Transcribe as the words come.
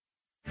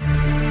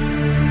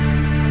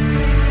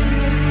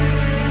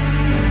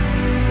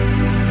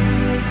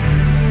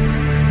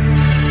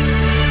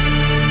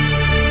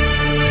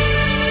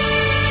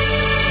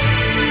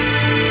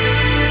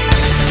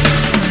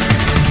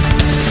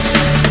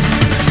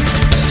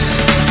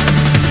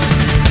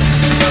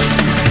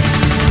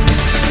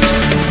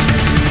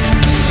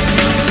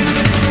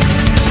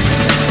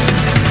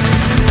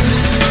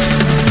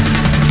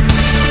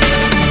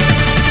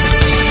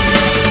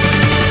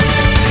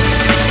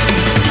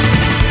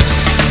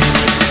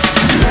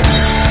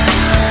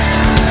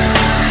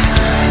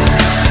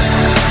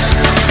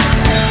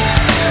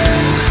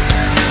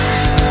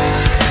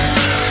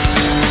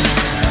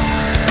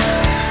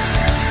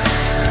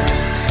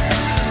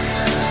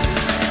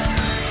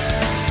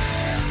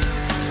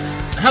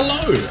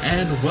Hello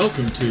and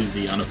welcome to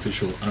the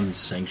unofficial,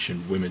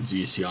 unsanctioned Women's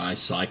UCI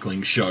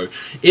Cycling Show.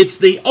 It's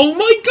the, oh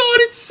my god,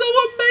 it's so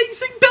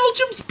amazing,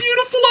 Belgium's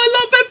beautiful, I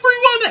love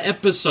everyone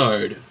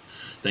episode.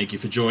 Thank you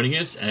for joining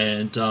us,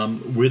 and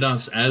with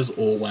us, as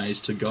always,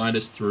 to guide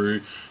us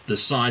through the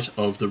sight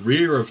of the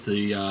rear of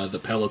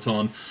the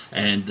peloton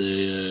and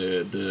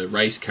the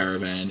race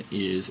caravan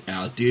is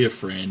our dear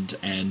friend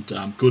and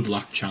good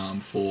luck charm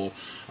for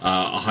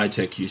a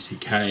high-tech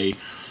UCK,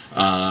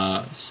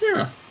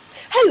 Sarah.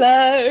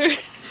 Hello!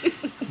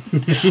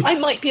 I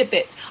might be a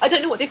bit... I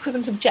don't know what the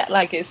equivalent of jet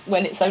lag is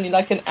when it's only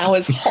like an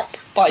hour's hop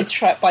by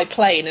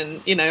plane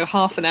and, you know,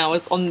 half an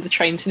hour's on the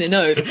train to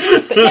Ninove.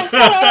 But yeah,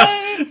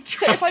 hello!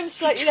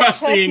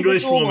 Trust the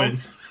English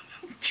woman.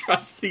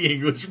 Trust the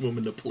English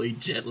woman to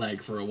plead jet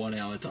lag for a 1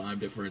 hour time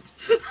difference.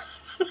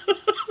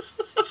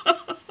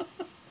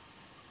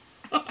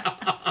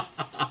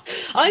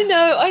 I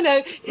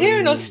know. Here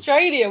in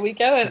Australia, we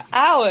go an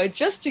hour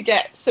just to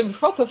get some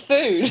proper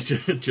food.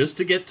 Just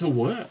to get to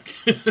work.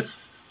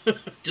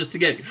 Just to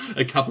get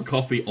a cup of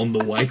coffee on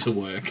the way to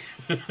work.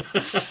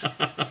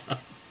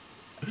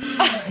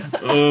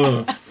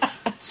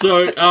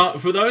 So,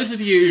 for those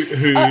of you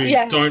who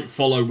don't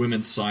follow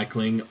women's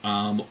cycling,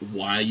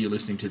 why are you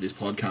listening to this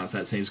podcast?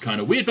 That seems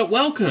kind of weird, but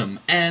welcome.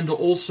 And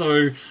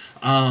also,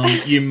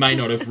 you may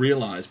not have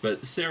realised,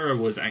 but Sarah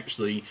was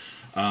actually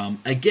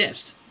a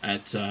guest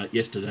at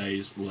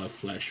yesterday's La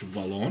Flèche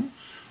Wallonne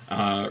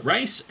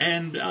race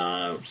and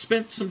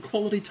spent some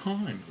quality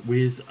time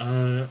with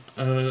a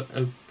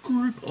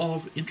group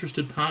of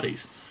interested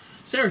parties.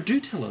 Sarah, do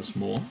tell us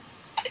more.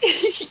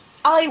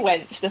 I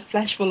went to the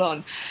Flèche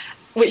Wallonne,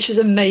 which was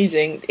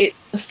amazing. It's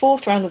the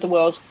fourth round of the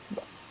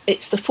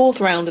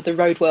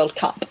Road World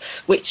Cup,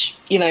 which,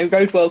 you know,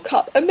 Road World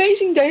Cup,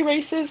 amazing day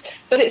races,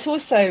 but it's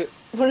also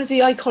one of the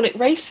iconic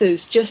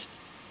races, just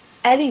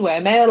anywhere,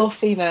 male or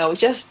female,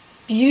 just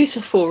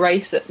beautiful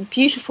race.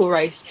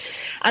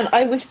 And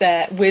I was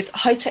there with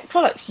High Tech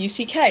Products,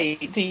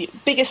 UCK, the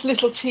biggest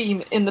little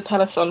team in the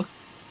peloton.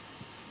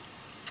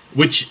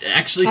 Which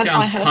actually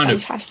sounds kind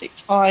of... fantastic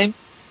time.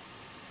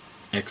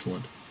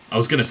 Excellent. I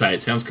was going to say,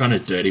 it sounds kind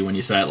of dirty when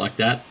you say it like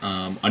that.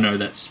 I know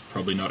that's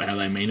probably not how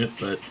they mean it,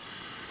 but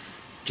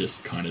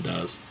just kind of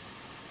does.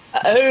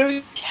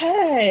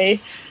 Okay.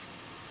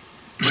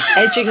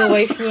 Edging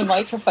away from the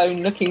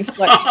microphone, looking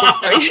slightly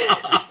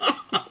different.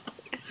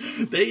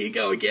 There you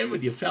go again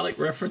with your phallic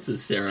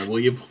references, Sarah. Will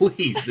you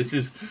please? This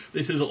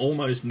is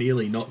almost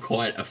nearly not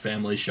quite a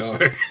family show.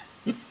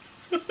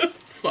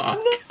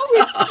 Fuck.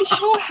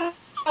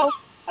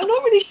 I'm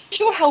not really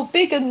sure how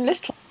big and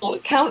little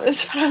count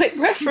as phallic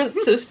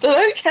references, but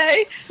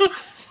okay.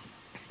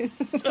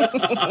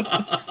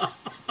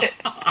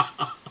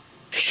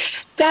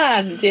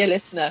 Dan, dear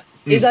listener,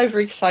 is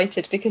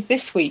overexcited because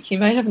this week, you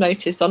may have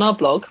noticed on our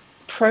blog,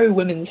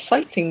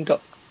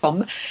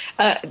 WomensCycling.com,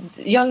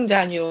 young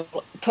Daniel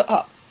put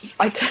up...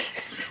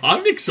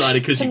 I'm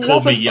excited because you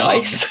called me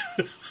young.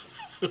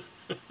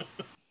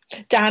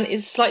 Dan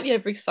is slightly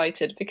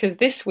overexcited because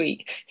this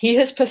week he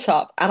has put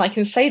up, and I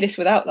can say this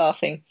without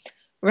laughing,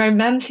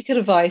 romantic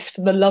advice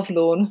for the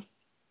lovelorn.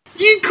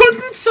 You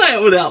couldn't say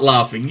it without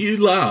laughing. You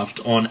laughed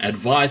on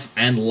advice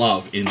and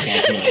love in one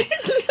line.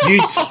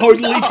 You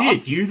totally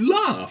did. You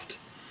laughed.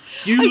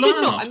 You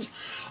laughed.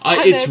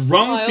 It's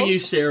wrong for you,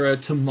 Sarah,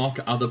 to mock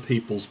other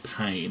people's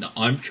pain.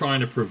 I'm trying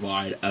to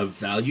provide a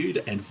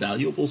valued and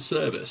valuable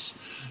service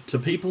to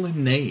people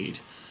in need.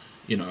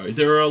 You know,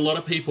 there are a lot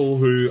of people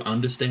who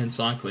understand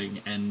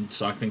cycling and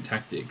cycling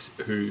tactics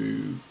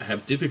who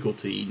have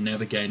difficulty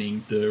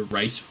navigating the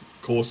race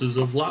courses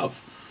of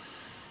love.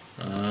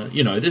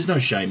 You know, there's no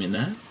shame in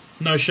that.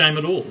 No shame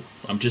at all.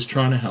 I'm just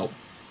trying to help.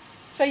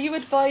 So you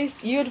advised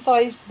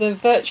the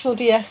virtual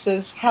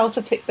DSers how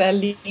to pick their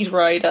lead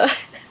rider.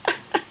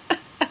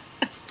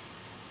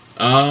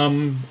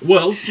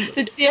 Well...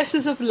 The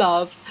DSers of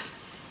love.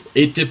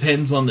 It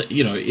depends on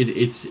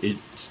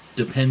it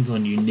depends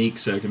on unique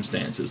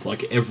circumstances.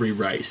 Like, every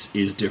race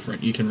is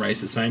different. You can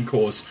race the same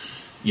course,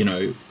 you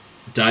know,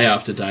 day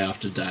after day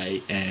after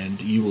day,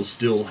 and you will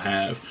still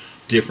have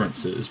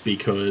differences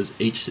because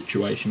each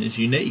situation is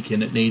unique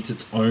and it needs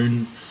its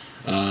own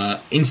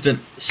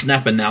instant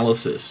snap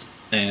analysis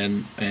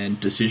and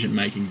decision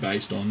making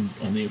based on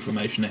the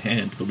information at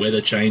hand. The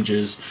weather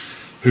changes,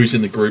 who's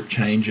in the group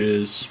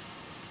changes,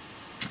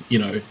 you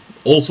know,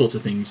 all sorts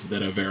of things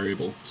that are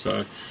variable.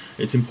 So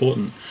it's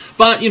important.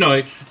 But, you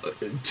know,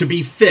 to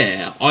be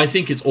fair, I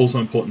think it's also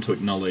important to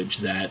acknowledge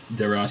that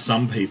there are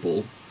some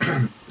people,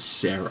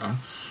 Sarah,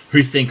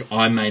 who think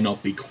I may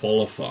not be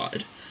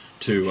qualified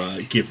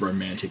to give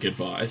romantic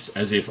advice,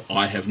 as if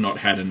I have not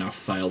had enough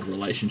failed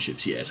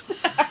relationships yet.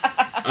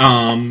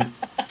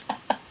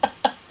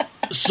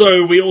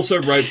 So we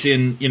also roped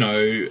in, you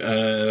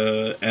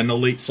know, an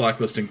elite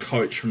cyclist and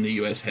coach from the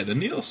US, Heather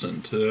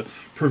Nielsen, to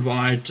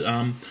provide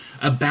a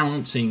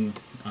balancing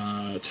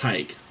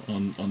take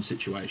on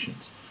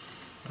situations.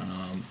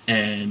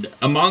 And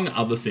among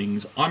other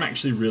things, I'm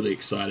actually really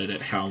excited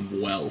at how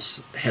well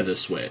Heather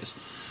swears.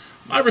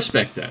 I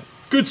respect that.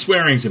 Good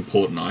swearing's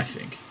important, I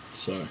think.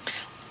 So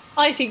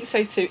I think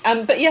so too.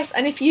 But yes,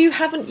 and if you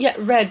haven't yet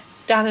read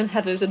Dan and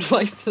Heather's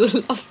advice to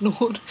the Love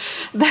Lord,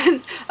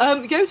 then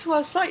go to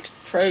our site,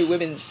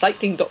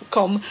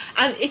 prowomenscycling.com,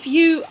 and if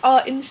you're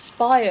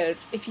inspired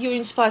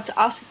to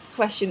ask a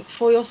question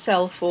for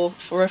yourself or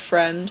for a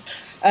friend,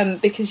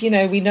 because,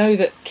 we know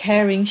that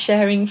caring,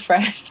 sharing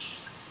friends.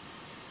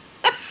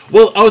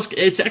 Well,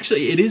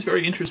 it is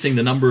very interesting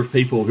the number of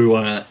people who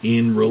are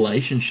in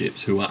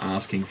relationships who are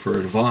asking for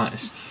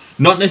advice.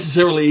 Not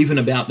necessarily even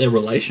about their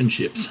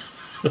relationships.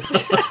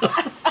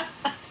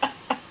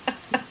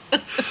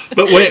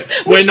 But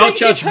we're not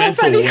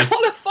judgmental.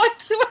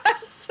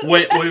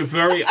 We're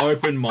very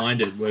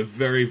open-minded. We're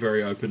very,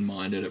 very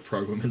open-minded at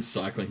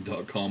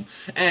ProWomensCycling.com.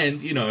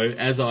 And,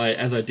 as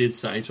I did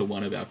say to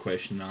one of our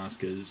question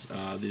askers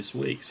this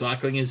week,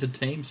 cycling is a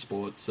team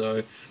sport,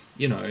 so,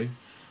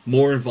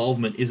 more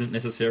involvement isn't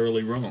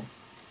necessarily wrong.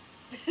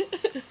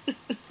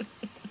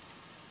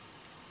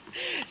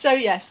 So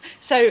yes,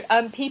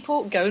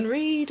 people go and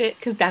read it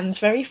because Dan's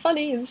very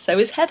funny and so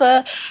is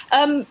Heather.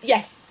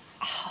 Yes,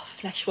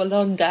 Flèche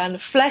Wallonne, Dan,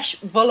 Flèche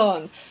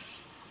Wallonne.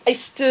 I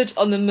stood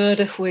on the Mur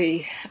de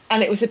Huy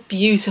and it was a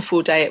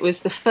beautiful day. It was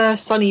the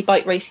first sunny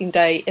bike racing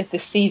day of the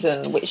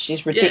season, which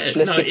is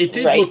ridiculous. Yeah,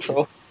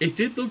 it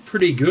did look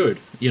pretty good,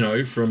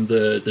 from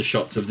the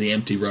shots of the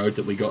empty road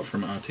that we got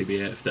from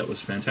RTBF. That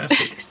was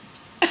fantastic.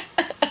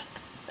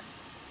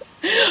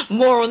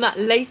 More on that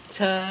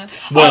later.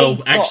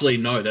 Well, actually,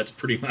 no, that's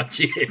pretty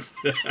much it.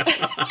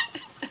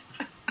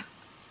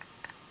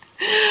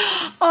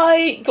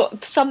 I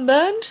got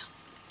sunburned.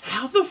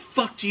 How the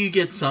fuck do you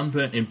get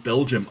sunburnt in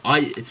Belgium?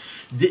 I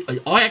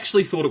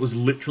actually thought it was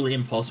literally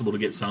impossible to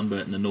get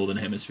sunburnt in the Northern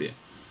Hemisphere.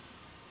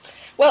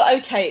 Well,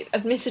 okay,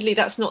 admittedly,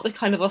 that's not the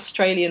kind of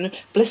Australian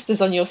blisters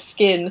on your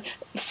skin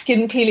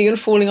peeling and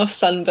falling off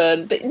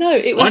sunburn. But no,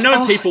 it was. I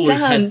know people who've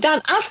had...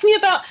 Dan, ask me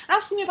about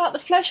the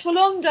Flèche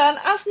Wallonne, Dan.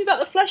 Ask me about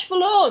the Flèche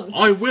Wallonne.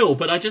 I will,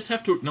 but I just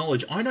have to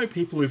acknowledge, I know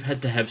people who've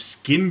had to have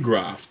skin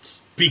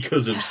grafts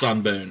because of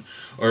sunburn.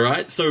 All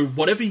right, so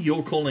whatever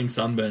you're calling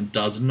sunburn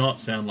does not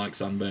sound like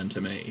sunburn to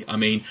me. I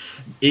mean,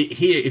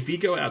 here, if you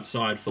go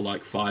outside for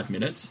like 5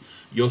 minutes,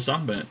 you're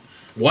sunburnt.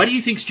 Why do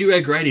you think Stu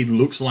O'Grady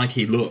looks like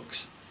he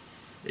looks?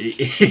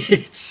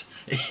 He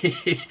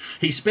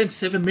spent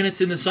 7 minutes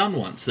in the sun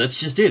once. That's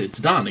just it. It's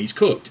done. He's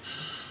cooked.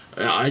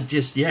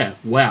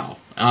 Wow.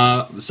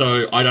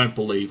 So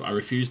I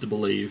refuse to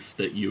believe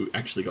that you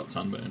actually got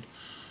sunburned.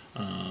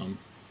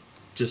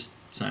 Just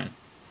saying.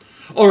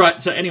 All right.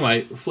 So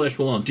anyway, Flèche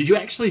Wallonne. Did you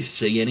actually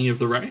see any of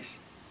the race?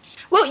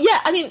 Well,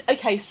 yeah. I mean,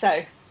 okay.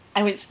 So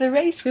I went to the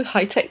race with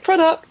High Tech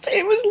Products.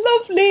 It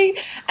was lovely,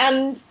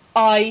 and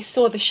I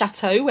saw the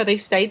chateau where they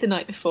stayed the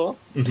night before.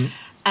 Mm-hmm.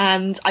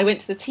 And I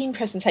went to the team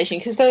presentation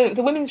because the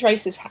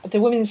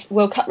women's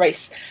World Cup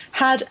race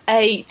had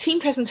a team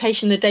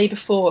presentation the day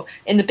before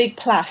in the big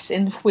place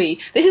in Huy.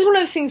 This is one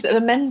of the things that the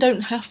men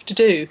don't have to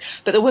do,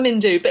 but the women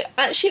do. But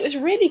actually, it was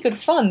really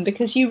good fun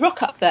because you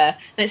rock up there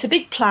and it's a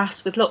big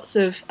place with lots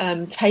of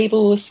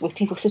tables with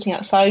people sitting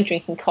outside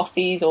drinking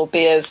coffees or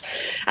beers,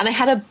 and they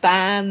had a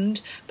band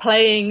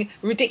playing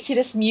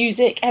ridiculous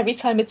music every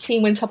time a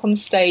team went up on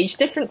stage,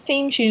 different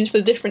theme tunes for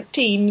the different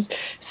teams.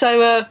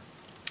 So.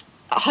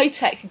 High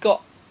Tech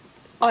got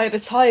Eye of the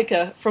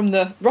Tiger from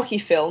the Rocky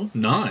film.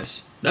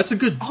 Nice. That's a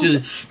good...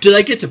 Do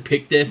they get to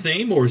pick their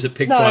theme, or is it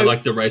picked by,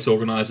 like, the race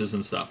organisers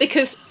and stuff?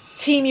 Because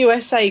Team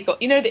USA got...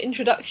 the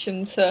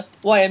introduction to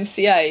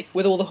YMCA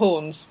with all the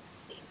horns?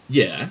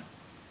 Yeah.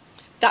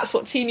 That's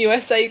what Team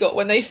USA got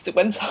when they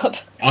went up.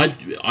 I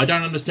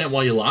don't understand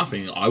why you're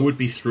laughing. I would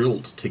be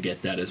thrilled to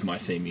get that as my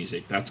theme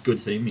music. That's good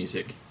theme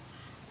music.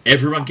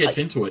 Everyone gets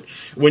into it.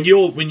 When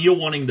you're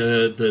wanting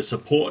the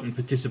support and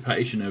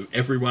participation of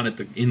everyone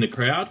in the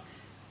crowd,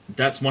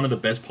 that's one of the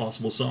best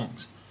possible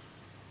songs.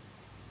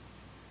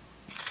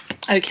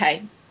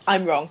 Okay,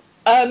 I'm wrong.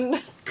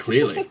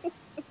 Clearly.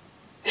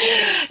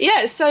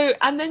 Yeah. So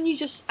and then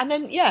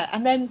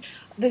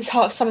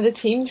some of the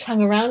teams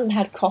hung around and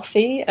had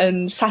coffee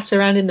and sat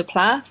around in the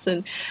place,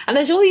 and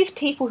there's all these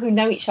people who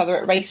know each other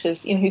at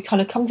races, who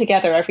kind of come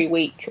together every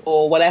week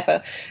or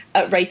whatever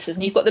at races,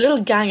 and you've got the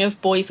little gang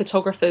of boy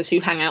photographers who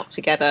hang out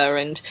together,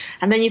 and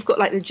then you've got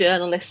like the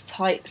journalist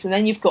types, and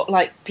then you've got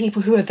like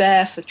people who are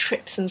there for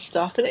trips and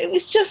stuff, and it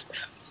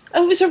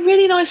was a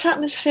really nice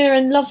atmosphere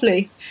and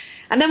lovely.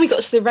 And then we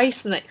got to the race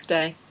the next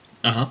day,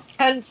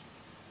 and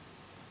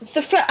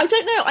I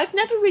don't know. I've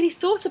never really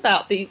thought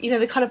about the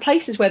kind of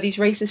places where these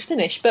races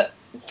finish, but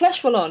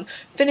Flèche Wallonne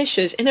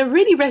finishes in a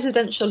really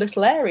residential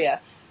little area.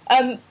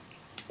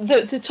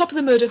 The top of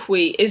the Mur de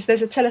Huy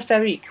there's a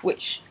téléphérique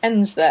which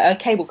ends there, a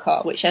cable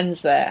car which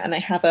ends there, and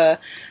they have a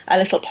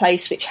little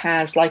place which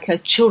has like a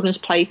children's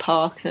play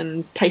park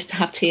and place to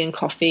have tea and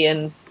coffee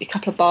and a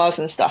couple of bars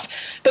and stuff.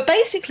 But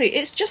basically,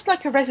 it's just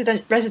like a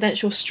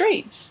residential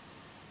streets.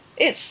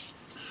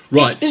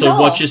 Right, so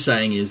what you're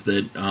saying is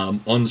that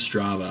on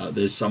Strava,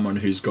 there's someone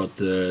who's got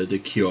the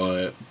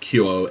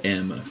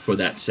QOM for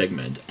that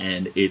segment,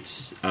 and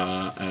it's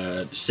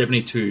a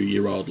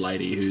 72-year-old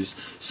lady who's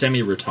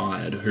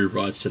semi-retired who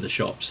rides to the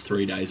shops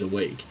 3 days a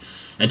week.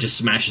 and just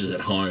smashes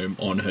it home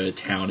on her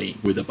townie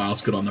with a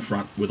basket on the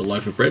front with a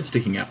loaf of bread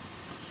sticking out.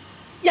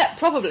 Yeah,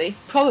 probably,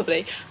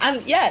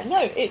 and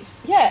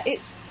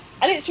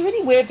it's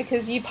really weird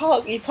because we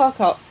parked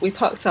up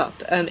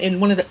in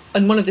one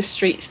of the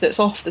streets that's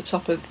off the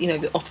top of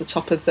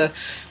the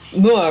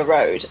Moor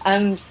Road,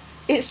 and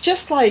it's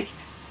just like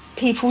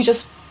people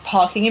just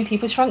parking in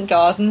people's front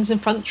gardens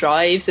and front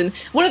drives, and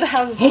one of the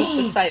houses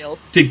was for sale.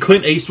 Did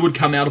Clint Eastwood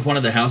come out of one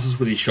of the houses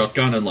with his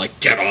shotgun and like,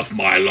 get off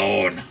my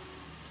lawn?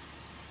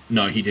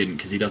 No, he didn't,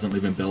 because he doesn't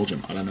live in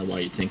Belgium. I don't know why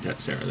you'd think that,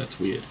 Sarah. That's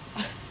weird.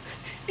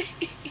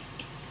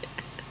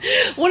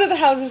 One of the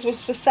houses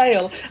was for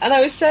sale, and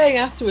I was saying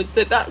afterwards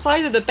that that's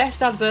either the best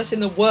advert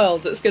in the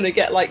world that's going to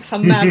get like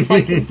some mad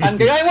cycling fan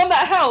going, I want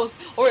that house,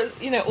 or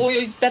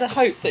you better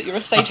hope that your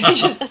estate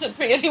agent doesn't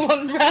bring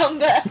anyone round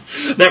there.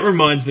 That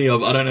reminds me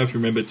of, I don't know if you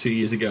remember 2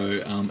 years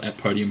ago at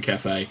Podium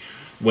Cafe,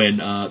 when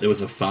there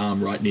was a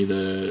farm right near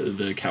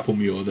the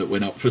Kappelmuir that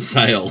went up for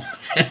sale,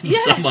 and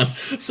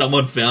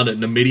someone found it,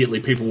 and immediately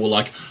people were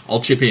like,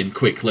 "I'll chip in,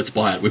 quick, let's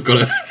buy it. We've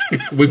got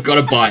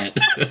to buy it.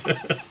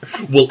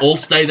 We'll all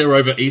stay there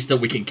over Easter.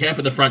 We can camp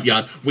in the front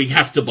yard. We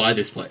have to buy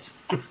this place."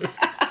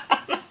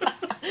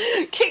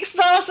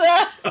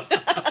 Kickstarter.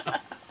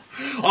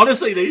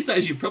 Honestly, these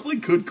days you probably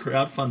could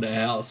crowdfund a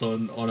house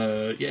on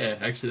a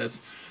Actually,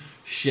 that's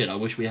shit. I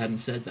wish we hadn't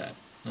said that.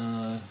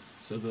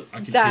 So that I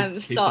can Dan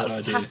keep starts that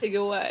idea. tapping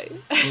away.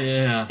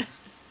 Yeah.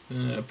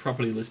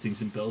 Property listings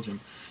in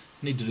Belgium.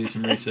 Need to do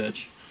some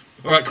research.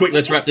 All right, quick,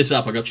 let's wrap this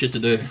up. I got shit to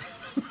do.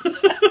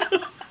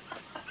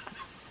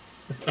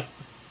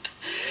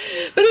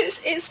 But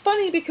it's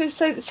funny because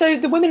so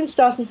the women's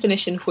start and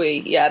finish in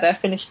Hui, their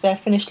finish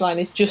line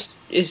is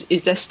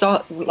their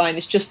start line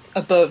is just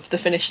above the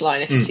finish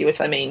line, if you see what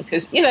I mean.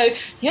 Because you're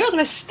not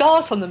going to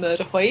start on the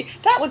Murder Hui.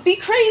 That would be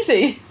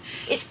crazy.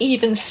 It's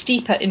even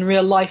steeper in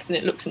real life than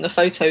it looks in the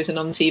photos and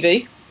on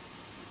TV.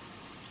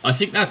 I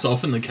think that's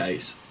often the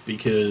case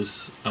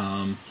because,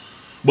 I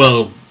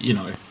don't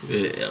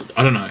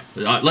know.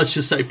 Let's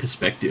just say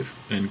perspective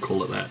and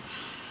call it that.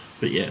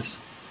 But yes.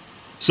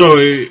 So,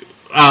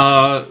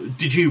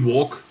 did you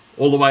walk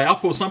all the way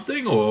up or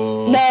something,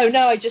 or no?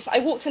 I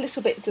walked a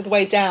little bit to the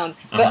way down,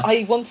 but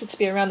I wanted to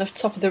be around the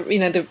top of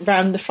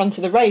around the front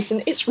of the race,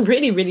 and it's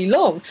really, really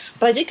long.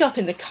 But I did go up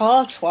in the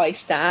car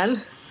twice,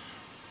 Dan.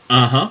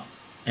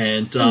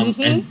 And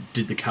and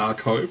did the car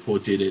cope, or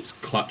did its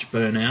clutch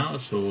burn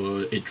out,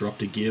 or it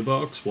dropped a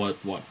gearbox? What?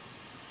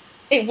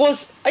 It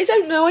was. I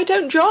don't know. I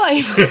don't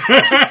drive.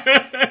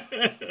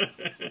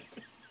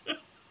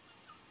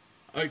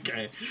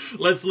 Okay,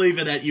 let's leave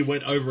it at you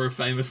went over a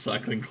famous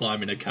cycling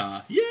climb in a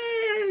car.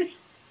 Yay!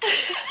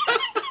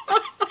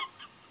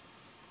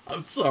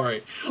 I'm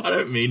sorry. I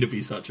don't mean to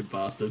be such a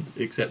bastard,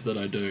 except that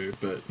I do,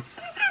 but...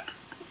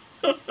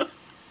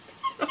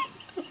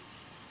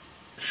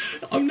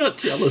 I'm not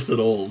jealous at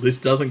all. This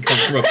doesn't come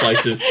from a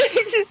place of... Are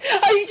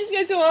you just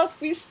going to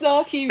ask me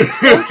snarky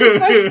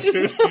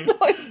questions?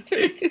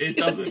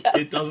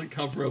 It doesn't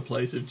come from a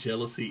place of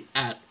jealousy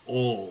at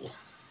all.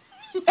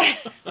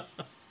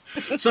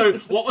 So,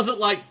 what was it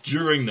like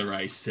during the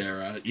race,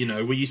 Sarah?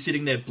 Were you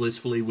sitting there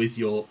blissfully with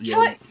your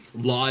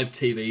live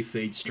TV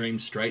feed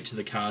streamed straight to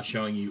the car,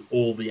 showing you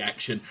all the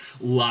action,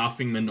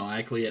 laughing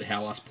maniacally at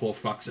how us poor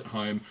fucks at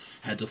home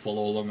had to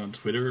follow along on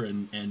Twitter,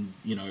 and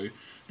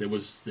there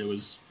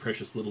was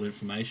precious little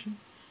information?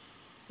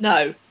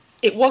 No,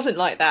 it wasn't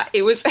like that.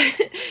 It was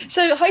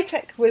so High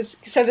Tech was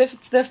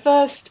the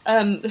first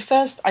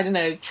I don't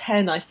know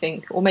 10 I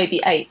think, or maybe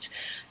 8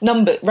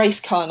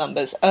 race car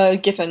numbers are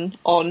given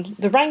on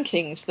the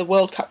rankings, the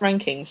World Cup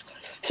rankings.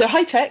 So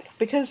High Tech,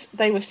 because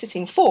they were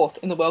sitting 4th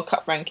in the World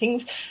Cup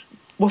rankings,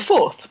 were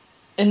 4th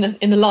in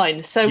the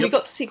line. So we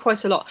got to see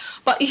quite a lot.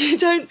 But you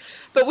don't.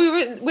 But we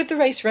were with the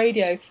race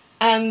radio.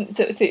 And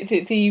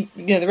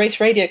the race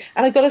radio,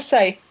 and I've got to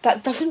say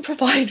that doesn't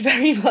provide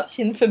very much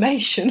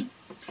information.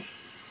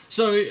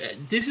 So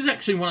this is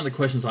actually one of the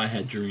questions I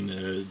had during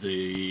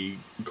the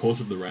course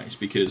of the race,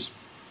 because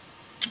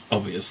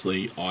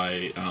obviously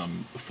I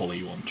follow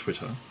you on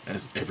Twitter,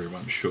 as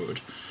everyone should,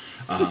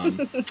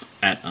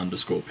 at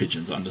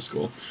 _pigeons_.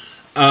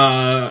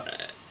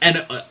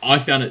 And I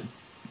found it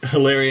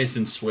hilarious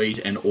and sweet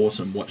and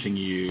awesome watching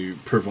you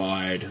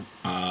provide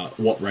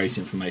what race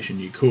information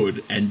you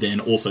could, and then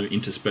also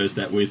intersperse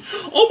that with,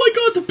 oh my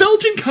god, the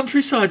Belgian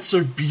countryside's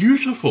so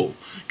beautiful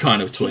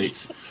kind of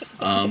tweets,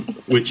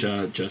 which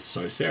are just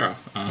so Sarah,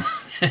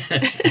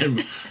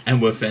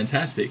 and were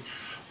fantastic.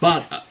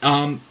 But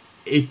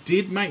it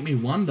did make me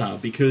wonder,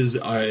 because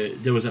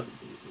there was at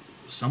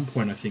some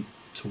point, I think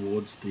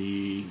towards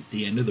the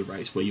end of the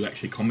race, where you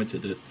actually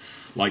commented that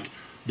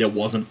there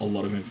wasn't a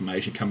lot of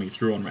information coming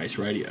through on race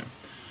radio.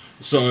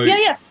 So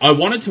I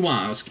wanted to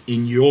ask,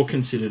 in your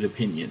considered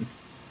opinion,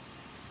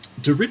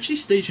 do Richie,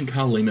 Steege and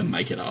Carl Lehman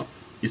make it up?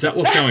 Is that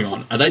what's going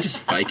on? Are they just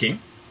faking?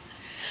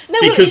 No,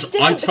 because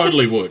I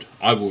totally would.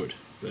 I would.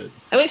 But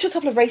I went to a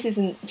couple of races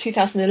in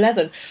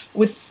 2011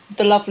 with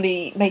the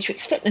lovely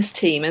Matrix Fitness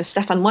team and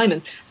Stefan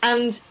Wyman,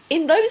 and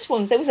in those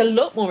ones there was a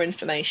lot more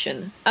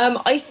information.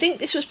 I think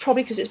this was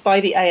probably because it's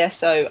by the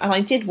ASO, and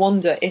I did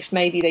wonder if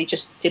maybe they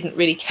just didn't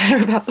really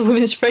care about the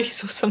women's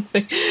race or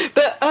something.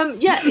 But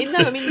yeah, no,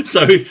 I mean,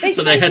 so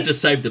they had to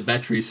save the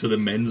batteries for the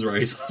men's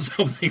race or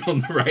something on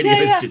the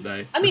radios, did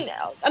they? I mean,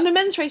 and the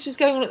men's race was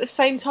going on at the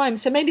same time,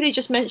 so maybe they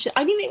just mentioned.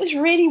 I mean, it was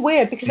really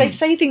weird because they'd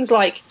say things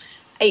like,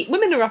 8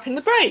 women are up in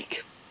the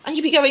break. And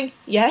you'd be going,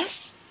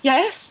 yes,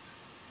 yes.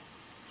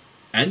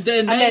 And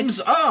their names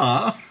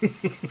are...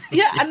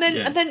 yeah, and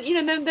then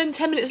you know, then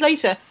 10 minutes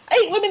later,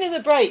 8 women in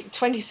the break,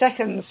 20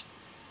 seconds.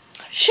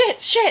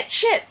 Shit,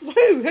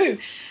 whoo.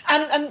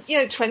 And you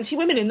know, 20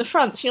 women in the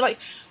front. So you're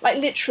like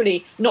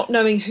literally not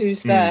knowing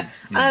who's there.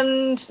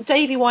 And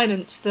Davey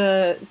Wynant,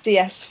 the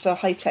DS for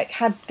High Tech,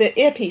 had the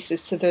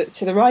earpieces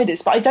to the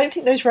riders, but I don't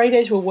think those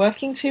radios were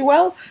working too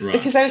well,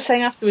 because they were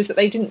saying afterwards that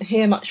they didn't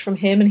hear much from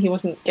him and he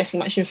wasn't getting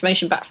much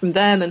information back from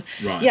them. And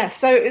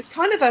so it's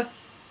kind of a...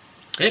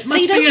 It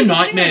must be a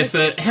nightmare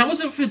for... How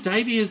was it for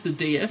Davey as the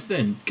DS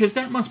then? Because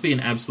that must be an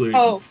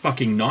absolute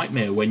fucking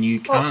nightmare when you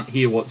can't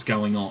hear what's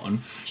going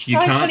on. You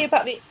can't... tell you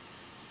about the...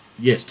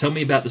 Yes, tell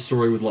me about the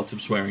story with lots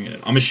of swearing in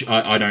it.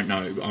 I don't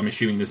know. I'm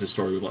assuming there's a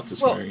story with lots of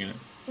swearing in it.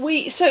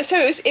 So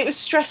it was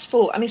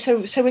stressful. I mean,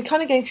 so we're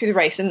kind of going through the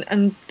race,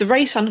 and the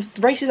race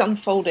is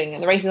unfolding,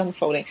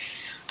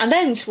 and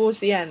then towards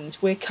the end,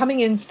 we're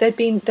coming in. There'd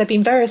been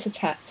various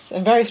attacks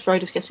and various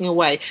riders getting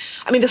away.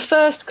 I mean, the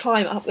first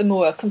climb up the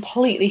moor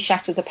completely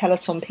shattered the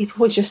peloton.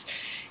 People were just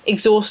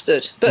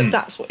exhausted, but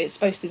that's what it's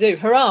supposed to do.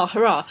 Hurrah,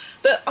 hurrah.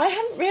 But I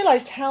hadn't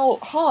realised how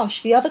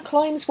harsh the other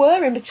climbs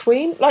were in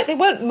between. Like, they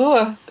weren't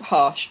moor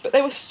harsh, but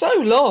they were so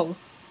long.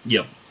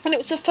 Yep. And it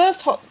was the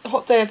first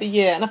hot day of the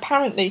year, and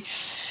apparently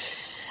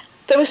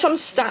there was some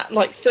stat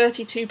like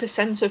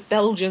 32% of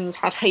Belgians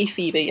had hay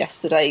fever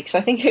yesterday, because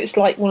I think it's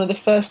like one of the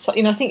first,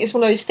 you know, I think it's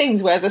one of those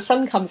things where the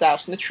sun comes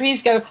out and the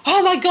trees go,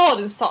 oh my god,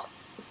 and start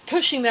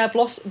pushing their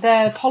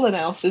pollen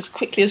out as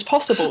quickly as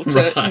possible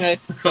to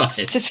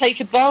to take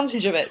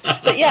advantage of it.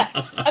 But yeah,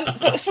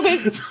 so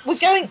we're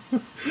going.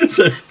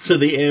 So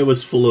the air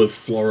was full of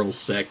floral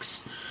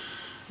sex.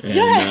 And,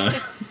 yeah.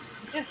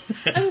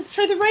 And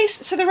so the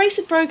race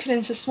had broken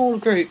into smaller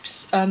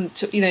groups,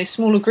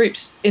 smaller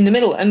groups in the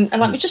middle, and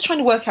like we're just trying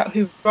to work out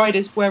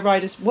where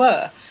riders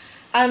were.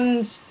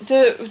 And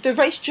the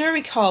race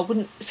jury car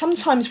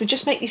sometimes would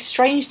just make these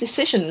strange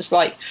decisions,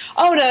 like,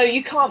 oh no,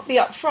 you can't be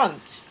up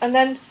front, and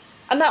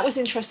that was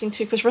interesting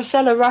too, because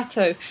Rossella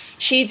Ratto,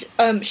 she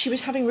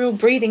was having real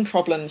breathing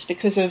problems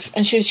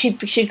and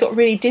she'd got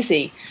really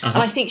dizzy, and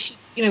I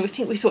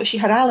think we thought she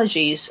had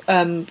allergies.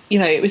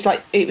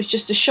 It was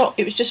just a shock.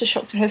 It was just a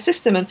shock to her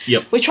system, and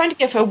we're trying to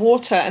give her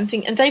water and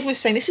Dave was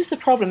saying, this is the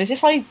problem: is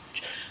if I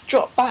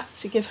drop back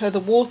to give her the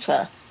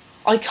water,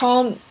 I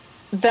can't.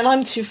 Then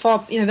I'm too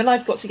far, then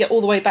I've got to get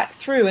all the way back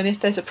through, and if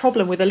there's a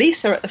problem with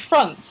Elisa at the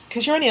front,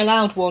 because you're only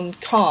allowed one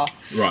car.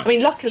 Right. I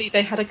mean, luckily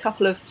they had a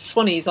couple of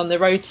Swannies on the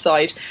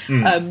roadside,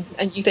 and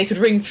they could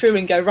ring through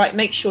and go, right,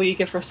 make sure you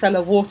give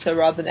Rossella water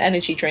rather than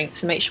energy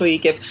drinks, and make sure you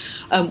give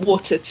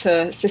water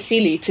to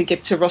Cecilie to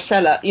give to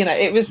Rossella.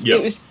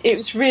 It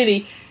was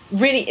really,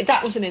 really,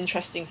 that was an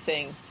interesting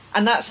thing,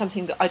 and that's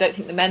something that I don't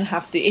think the men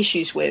have the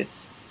issues with,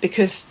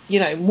 because,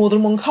 more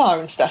than one car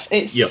and stuff.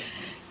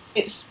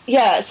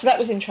 So that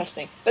was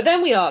interesting. But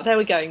then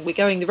we're going,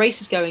 the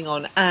race is going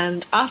on,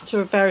 and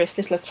after various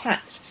little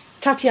attacks,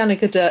 Tatiana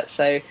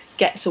Guderzo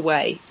gets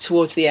away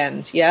towards the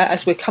end,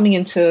 as we're coming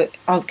into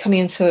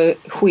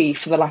Huy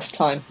for the last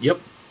time.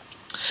 Yep.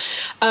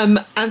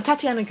 And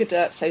Tatiana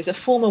Guderzo is a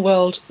former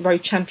world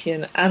road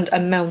champion and a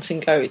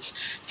mountain goat.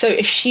 So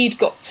if she'd have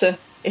got to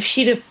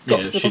the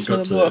bottom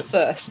of the moor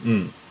first.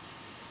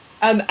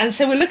 And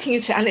so we're looking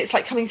at it, and it's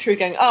like coming through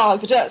going,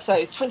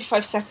 Guderzo,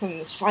 25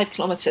 seconds, 5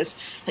 kilometres.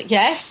 Like,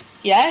 yes.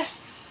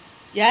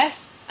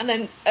 And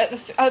then,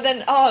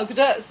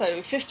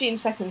 Guderzo, 15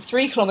 seconds,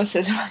 3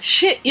 kilometres.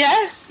 Shit,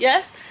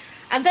 yes.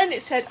 And then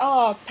it said,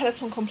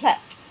 peloton complete,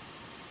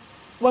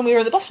 when we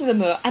were at the bottom of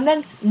the moor, and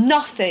then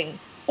nothing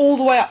all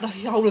the way up the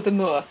whole of the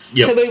moor.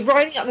 Yep. So we're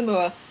riding up the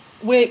moor.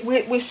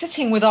 We're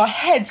sitting with our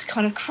heads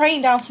kind of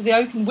craned out of the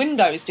open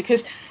windows,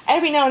 because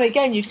every now and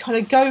again you'd kind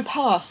of drive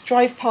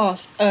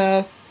past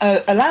a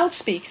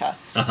loudspeaker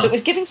that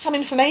was giving some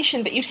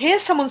information, but you'd hear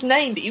someone's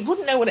name, but you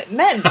wouldn't know what it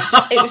meant.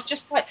 It was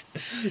just like,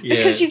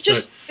 because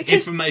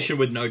information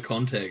with no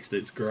context.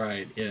 It's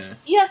great, yeah.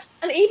 Yeah,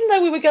 and even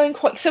though we're going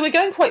quite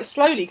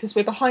slowly because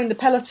we're behind the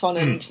peloton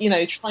and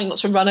trying not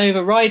to run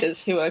over riders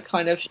who are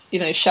kind of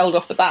shelled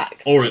off the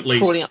back, or at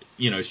least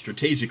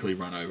strategically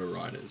run over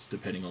riders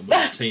depending on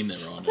which team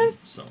they're on and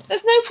so on.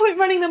 There's no point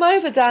running them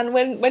over, Dan,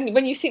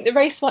 when you think the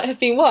race might have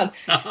been won.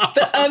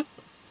 But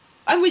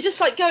And we're just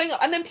like going,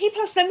 and then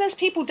there's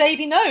people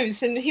Davey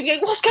knows, and he'd be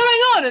like, "What's going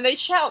on?" And they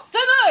shout,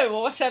 "Don't know,"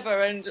 or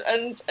whatever, and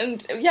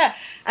yeah,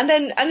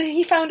 and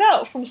he found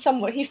out from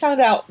someone. He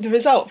found out the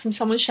result from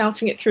someone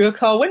shouting it through a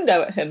car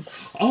window at him.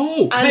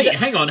 Oh, And hey,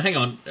 hang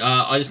on.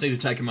 I just need to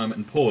take a moment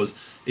and pause.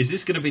 Is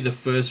this going to be the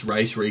first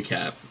race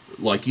recap?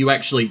 Like, you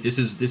actually, this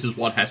is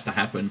what has to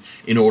happen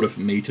in order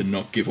for me to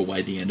not give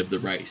away the end of the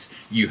race.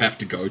 You have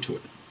to go to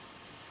it.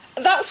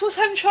 that's what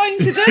I'm trying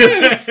to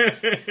do.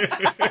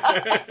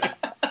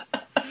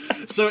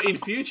 So in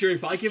future,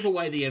 if I give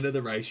away the end of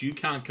the race, you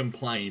can't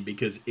complain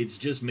because it's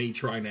just me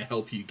trying to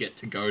help you get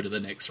to go to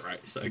the next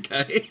race,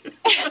 okay?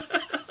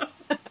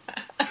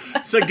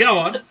 So go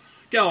on.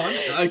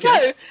 Okay.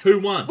 So, who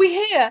won? We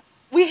hear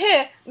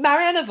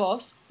Marianne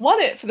Vos won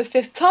it for the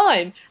 5th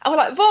time. And we're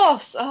like,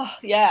 Vos! Oh,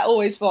 yeah,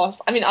 always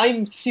Vos. I mean,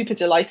 I'm super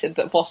delighted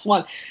that Vos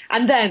won.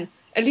 And then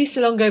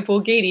Elisa Longo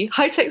Borghini,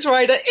 High-Tech's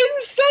rider, in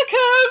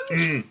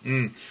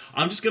 2nd!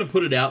 I'm just going to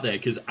put it out there,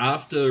 because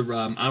after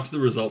the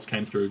results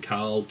came through,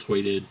 Carl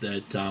tweeted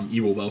that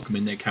you were welcome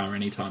in their car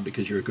anytime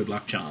because you're a good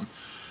luck charm.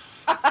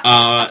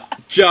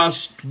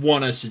 Just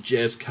want to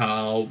suggest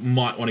Carl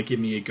might want to give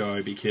me a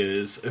go,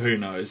 because who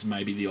knows,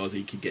 maybe the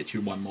Aussie could get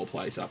you one more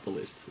place up the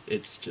list.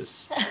 It's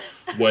just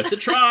worth a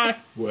try.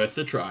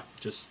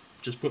 Just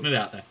putting it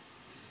out there.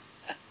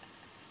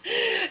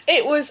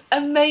 It was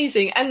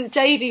amazing, and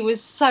Davey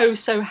was so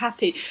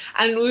happy,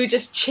 and we were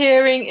just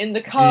cheering in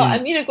the car.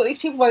 And got these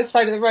people by the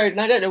side of the road, and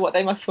I don't know what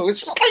they must have thought. It was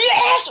just like,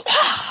 yes,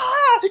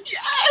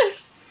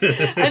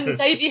 yes. And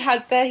Davey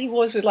he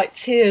was with like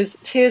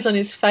tears on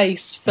his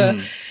face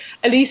for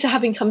Elisa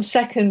having come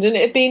 2nd, and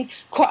it'd been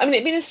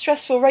a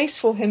stressful race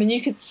for him, and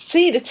you could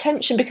see the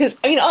tension because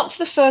up to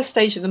the first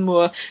stage of the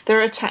Moor there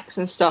are attacks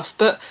and stuff,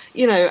 but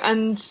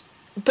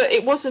But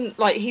it wasn't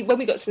like when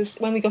we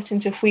got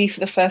into Hui for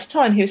the first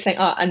time, he was saying,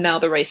 and now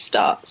the race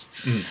starts.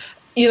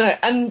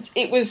 And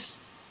it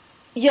was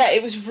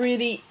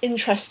really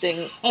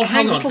interesting. Oh,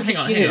 hang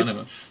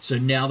on. So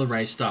now the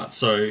race starts.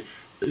 So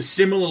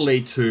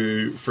similarly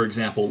to, for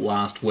example,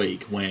 last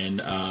week when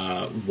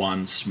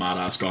one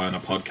smart-ass guy on a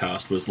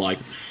podcast was like,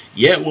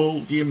 yeah,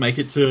 well, you make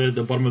it to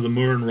the bottom of the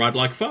Moor and ride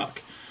like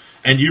fuck.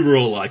 And you were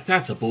all like,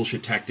 that's a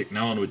bullshit tactic.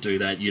 No one would do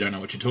that. You don't know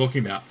what you're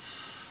talking about.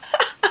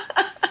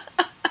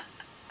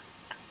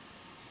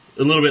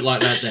 A little bit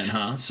like that then,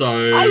 huh?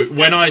 So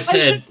when I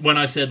said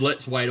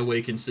let's wait a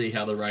week and see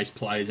how the race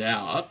plays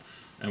out,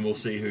 and we'll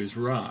see who's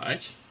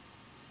right.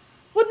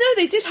 Well, no,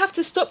 they did have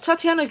to stop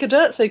Tatiana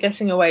Gadurzo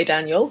getting away,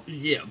 Daniel.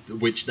 Yeah,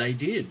 which they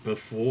did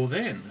before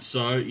then.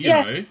 So you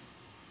know.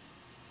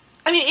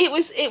 I mean, it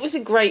was a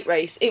great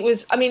race. It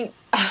was. I mean.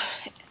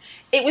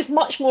 It was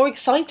much more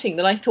exciting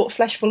than I thought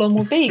Flesh Ballon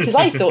would be, because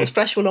I thought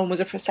Flesh Ballon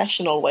was a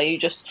processional where you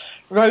just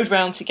rode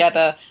round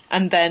together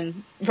and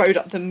then rode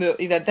up the Moor.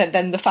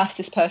 Then the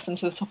fastest person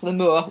to the top of the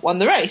Moor won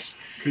the race.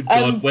 Good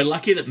God, we're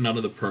lucky that none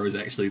of the pros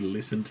actually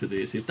listened to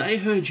this. If they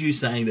heard you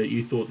saying that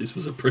you thought this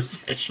was a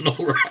processional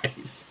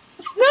race.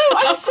 No,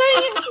 I'm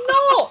saying it's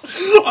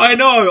not.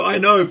 I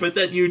know, but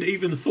that you'd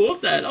even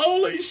thought that.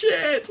 Holy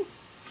shit.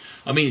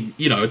 I mean,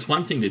 it's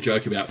one thing to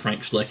joke about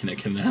Frank Schleck in a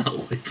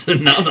canal. It's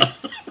another.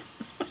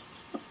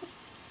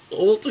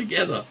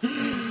 Altogether.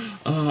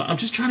 I'm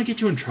just trying to get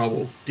you in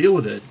trouble. Deal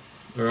with it,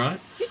 alright?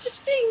 You're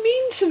just being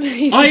mean to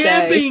me today. I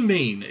am being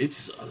mean.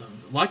 It's,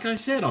 like I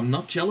said, I'm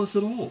not jealous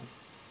at all.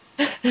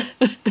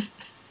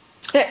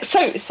 Yeah,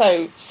 so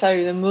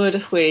the Moor de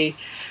Huy.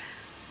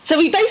 So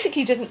we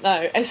basically didn't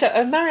know. And so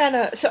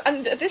Mariana...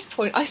 and at this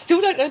point, I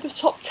still don't know the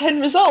top 10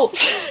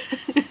 results.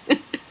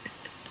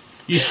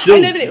 You still...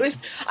 I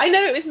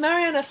know it was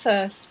Mariana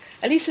first,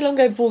 Elisa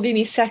Longo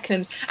Borghini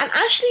 2nd, and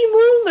Ashley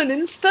Moolman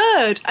in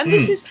 3rd. And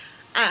this is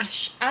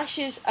Ash. Ash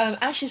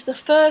is the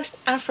first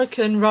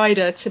African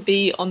rider to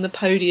be on the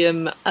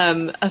podium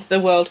of the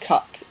World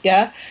Cup.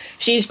 Yeah,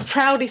 she's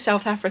proudly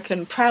South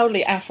African,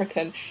 proudly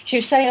African. She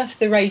was saying after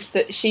the race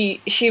that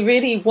she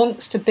really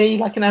wants to be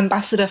like an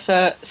ambassador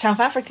for South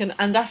African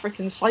and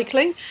African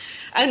cycling.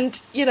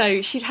 And,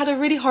 she'd had a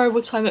really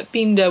horrible time at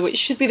Binder, which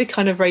should be the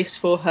kind of race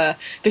for her,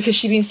 because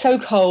she'd been so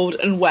cold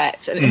and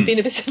wet, and it had been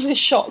a bit of a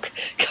shock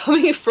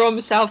coming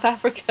from South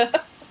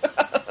Africa,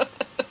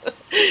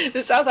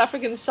 the South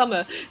African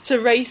summer, to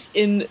race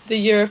in the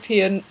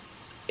European,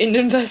 in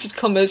inverted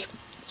commas,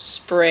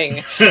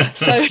 spring.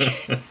 So...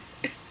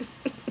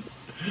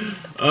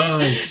 Oh,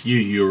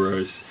 you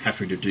Euros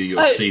having to do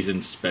your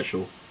season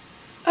special.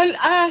 And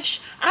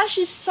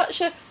Ash's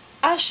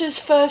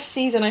first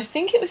season, I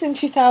think it was in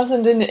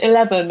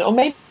 2011 or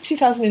maybe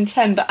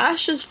 2010, but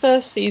Ash's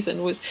first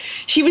season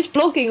she was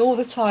blogging all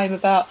the time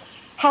about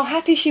how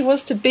happy she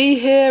was to be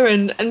here,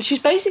 and she's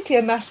basically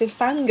a massive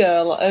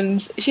fangirl,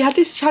 and she had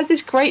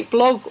this great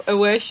blog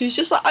where she was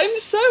just like, I'm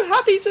so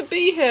happy to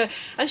be here,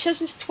 and she has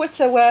this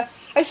Twitter where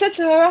I said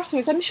to her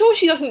afterwards, I'm sure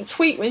she doesn't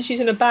tweet when she's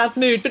in a bad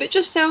mood, but it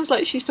just sounds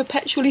like she's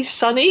perpetually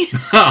sunny.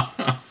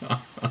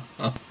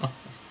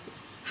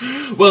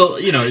 Well,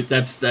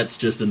 that's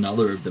just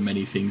another of the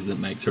many things that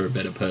makes her a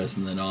better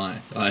person than I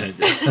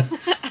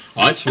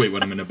tweet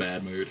when I'm in a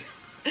bad mood.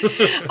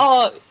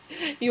 Oh,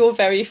 You're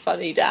very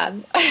funny,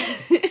 Dan.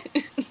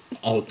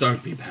 Oh,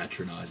 don't be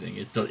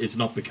patronising. It's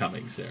not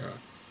becoming, Sarah.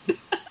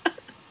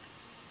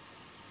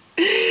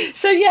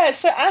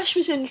 So Ash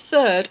was in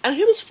third, and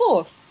who was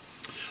fourth?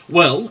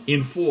 Well,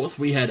 in fourth,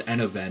 we had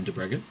Anna van der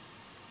Breggen.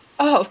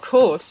 Oh, of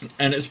course.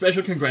 And a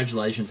special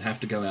congratulations have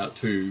to go out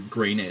to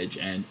Green Edge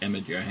and Emma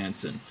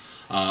Johansson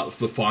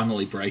for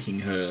finally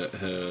breaking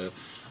her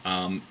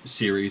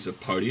series of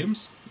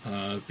podiums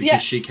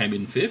because she came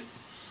in fifth.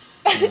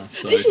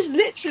 So. This is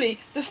literally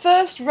the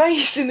first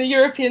race in the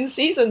European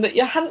season that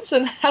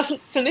Johansson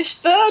hasn't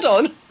finished third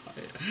on.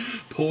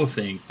 Poor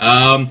thing.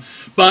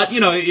 But,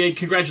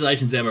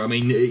 congratulations, Emma. I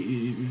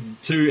mean,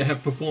 to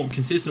have performed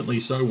consistently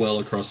so well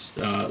across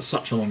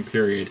such a long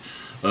period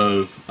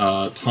of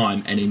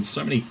time and in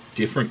so many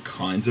different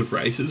kinds of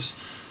races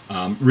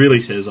really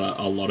says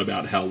a lot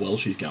about how well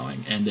she's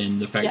going. And then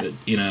the fact that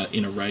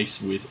in a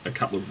race with a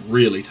couple of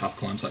really tough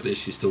climbs like this,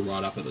 she's still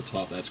right up at the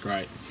top. That's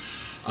great.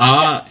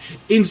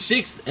 In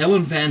sixth,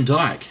 Ellen van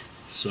Dijk.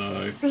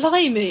 So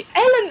blimey,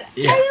 Ellen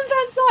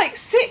van Dijk,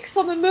 sixth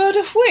on the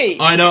Murder Wheat.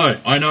 I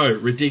know,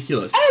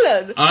 ridiculous.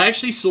 Ellen, I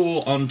actually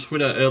saw on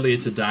Twitter earlier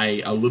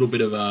today a little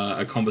bit of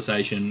a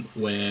conversation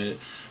where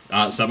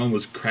someone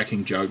was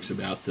cracking jokes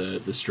about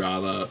the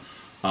Strava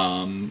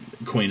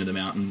Queen of the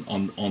Mountain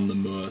on the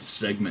Moor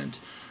segment.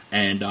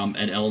 And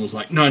Ellen was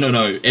like, no,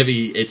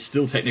 Evie, it's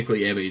still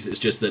technically Evie's. It's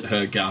just that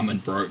her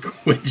Garmin broke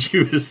when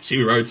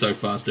she rode so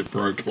fast it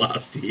broke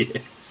last year.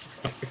 So.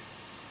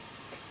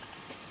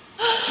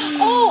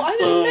 Oh,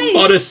 I'm amazed.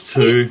 Modest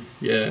too,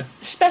 yeah.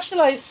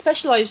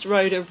 Specialized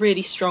rode a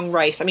really strong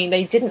race. I mean,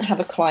 they didn't have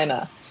a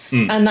climber,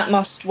 and that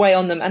must weigh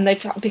on them. And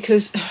they've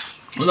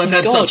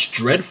had such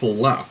dreadful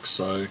luck.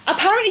 So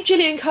apparently,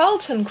 Gillian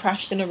Carlton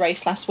crashed in a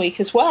race last week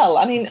as well.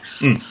 I mean.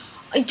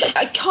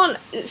 I can't.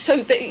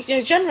 So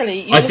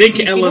generally, I think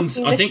Ellen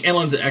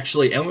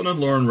and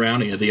Lauren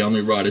Rowney are the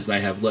only riders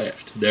they have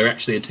left. They're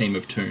actually a team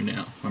of two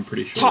now. I'm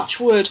pretty sure. Touch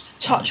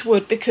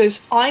wood,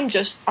 because I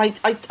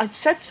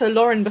said to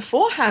Lauren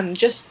beforehand,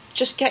 just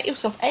get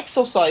yourself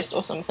exercised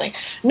or something.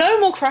 No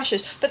more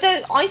crashes. But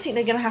I think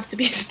they're going to have to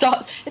be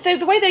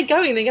the way they're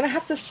going, they're going to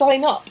have to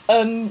sign up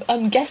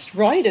guest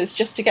riders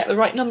just to get the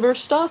right number of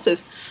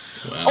starters.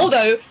 Wow.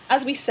 Although,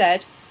 as we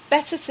said.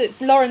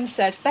 Lauren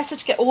said, better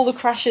to get all the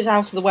crashes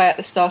out of the way at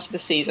the start of the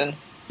season.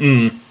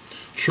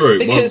 True.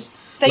 Because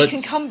they can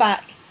come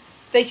back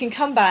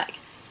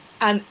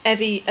and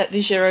Evie at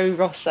the Giro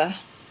Rossa.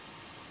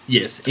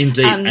 Yes,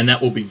 indeed, and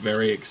that will be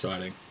very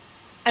exciting.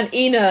 And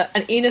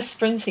Ina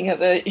sprinting at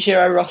the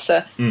Giro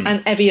Rossa,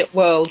 and Evie at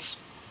Worlds,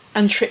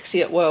 and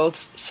Trixie at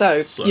Worlds.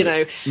 So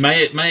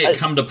may it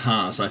come to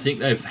pass. I think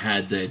they've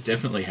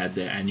definitely had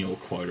their annual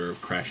quota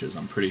of crashes.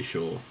 I'm pretty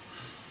sure.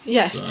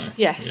 Yes,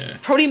 yes. Yeah.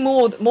 Probably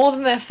more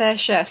than their fair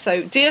share.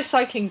 So, dear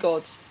cycling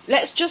gods,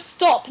 let's just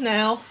stop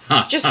now.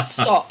 Just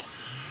stop.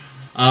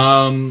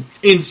 In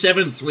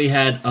seventh, we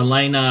had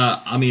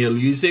Elena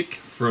Amialusic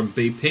from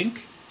B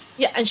Pink.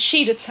 Yeah, and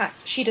she'd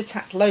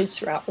attacked loads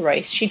throughout the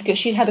race. She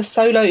had a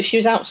solo. She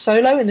was out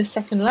solo in the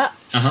second lap.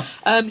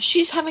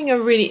 She's having a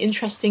really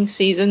interesting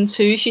season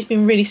too. She's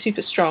been really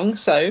super strong.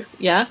 So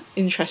yeah,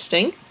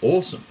 interesting.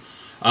 Awesome.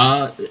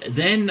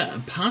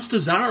 Then Pastor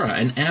Zara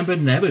and Amber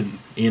Nebben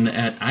in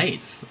at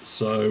 8th.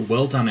 So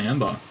well done,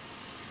 Amber.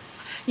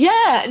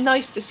 Yeah,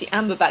 nice to see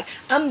Amber back.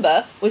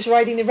 Amber was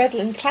riding the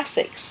Redland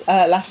Classics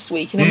last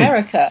week in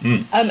America,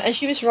 and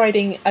she was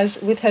riding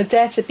with her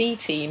Dare to Be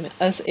team.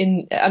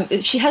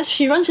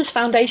 She runs this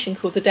foundation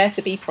called the Dare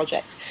to Be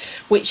Project,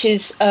 which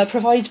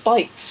provides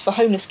bikes for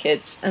homeless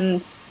kids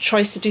and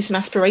tries to do some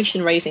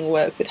aspiration raising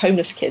work with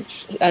homeless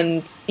kids.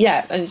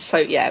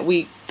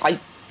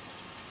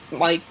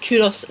 My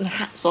kudos and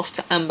hats off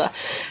to Amber,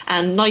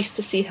 and nice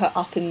to see her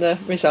up in the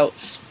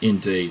results.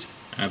 Indeed,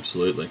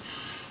 absolutely.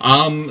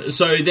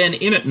 So then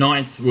in at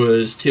 9th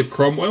was Tiff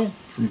Cromwell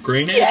from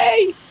Green Edge.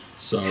 Yay!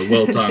 So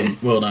well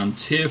done,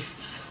 Tiff.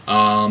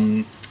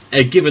 Given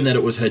that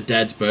it was her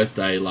dad's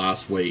birthday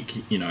last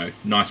week,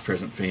 nice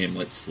present for him.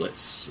 Let's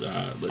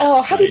I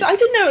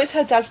didn't know it was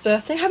her dad's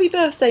birthday. Happy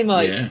birthday,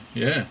 Mike.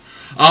 Yeah.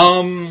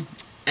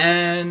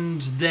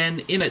 And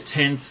then in at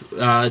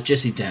 10th,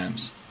 Jessie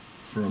Dams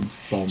from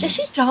Bombs.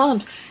 Jessie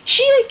Dams.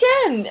 She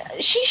again.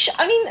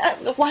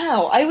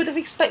 Wow. I would have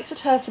expected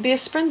her to be a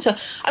sprinter.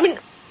 I mean,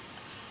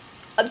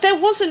 there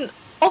wasn't.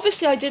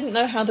 Obviously, I didn't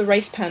know how the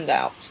race panned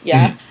out.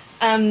 Yeah.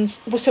 And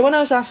so when I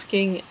was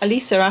asking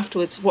Elisa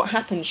afterwards what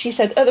happened, she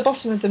said at the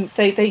bottom of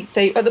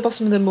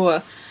the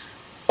moor,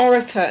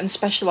 Orica and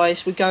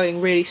Specialized were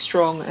going really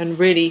strong and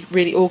really,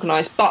 really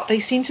organised, but they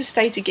seemed to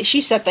stay together.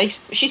 She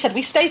said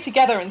we stayed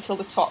together until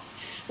the top.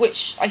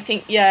 Which I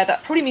think,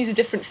 that probably means a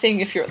different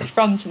thing if you're at the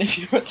front and if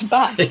you're at the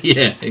back.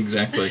 Yeah,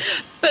 exactly.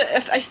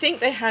 But I think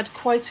they had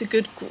quite a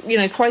good,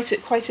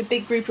 quite a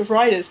big group of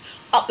riders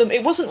up them.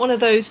 It wasn't one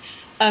of those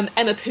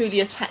Emma Pooley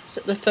attacks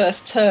at the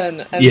first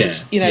turn.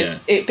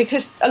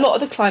 Because a lot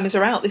of the climbers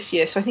are out this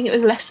year, so I think it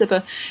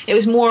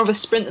was more of a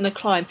sprint than a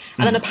climb.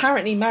 And then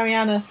apparently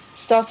Mariana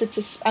started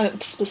to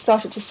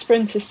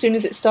sprint as soon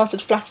as it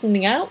started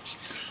flattening out.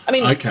 I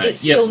mean, Okay,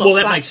 it's yeah. still not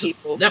Well, black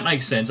people. that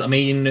makes sense. I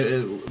mean,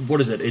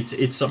 what is it?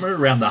 It's somewhere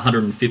around the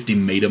 150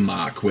 meter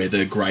mark where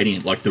the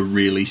gradient, like the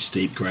really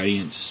steep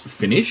gradients,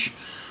 finish.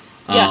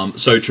 Yeah.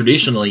 So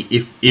traditionally,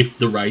 if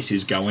the race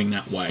is going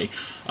that way,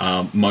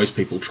 most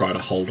people try to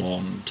hold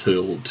on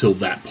till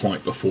that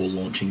point before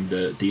launching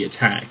the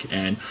attack.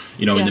 And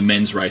in the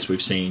men's race,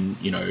 we've seen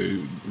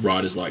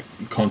riders like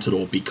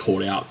Contador be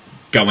caught out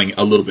going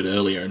a little bit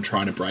earlier and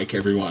trying to break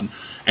everyone,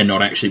 and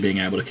not actually being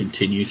able to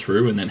continue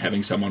through, and then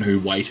having someone who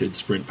waited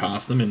sprint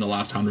past them in the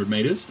last 100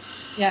 meters.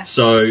 Yeah.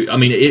 So I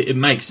mean, it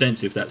makes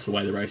sense if that's the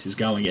way the race is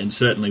going, and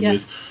certainly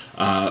with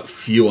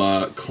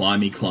fewer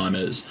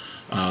climbers.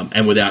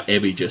 And without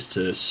Evie just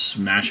to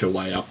smash her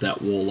way up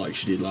that wall like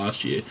she did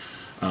last year,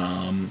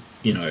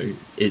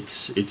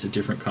 it's a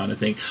different kind of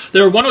thing.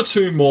 There are one or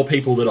two more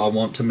people that I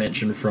want to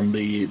mention from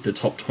the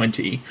top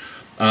 20.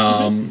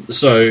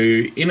 So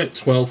in at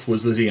 12th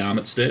was Lizzie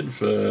Armitstead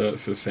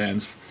for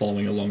fans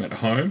following along at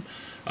home.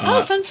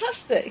 Oh,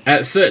 fantastic.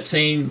 At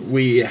 13,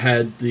 we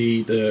had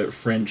the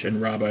French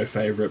and Rabo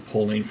favourite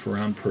Pauline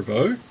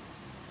Ferrand-Prévot.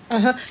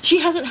 She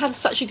hasn't had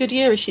such a good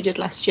year as she did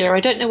last year. I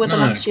don't know whether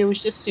last year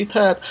was just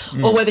superb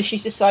or whether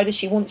she's decided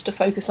she wants to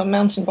focus on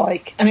mountain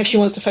bike. And if she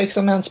wants to focus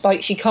on mountain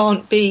bike, she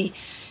can't be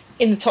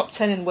in the top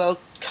 10 in World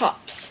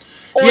Cups.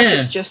 Or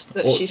if it's just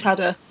that she's had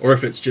a... Or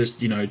if it's just,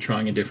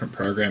 trying a different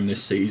program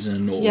this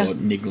season, or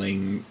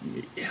niggling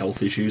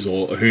health issues,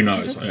 or who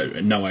knows.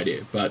 No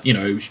idea. But,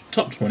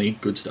 top 20,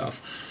 good stuff.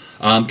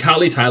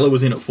 Carly Taylor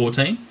was in at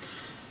 14.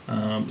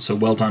 So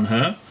well done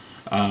her.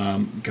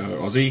 Go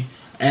Aussie.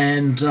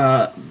 And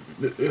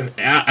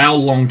our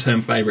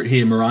long-term favourite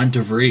here, Marijn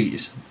de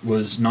Vries,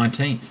 was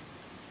 19th.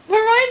 Marijn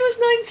was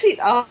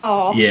 19th.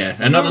 Oh, yeah,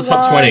 another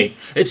top 20.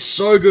 It's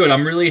so good.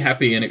 I'm really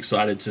happy and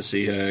excited to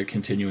see her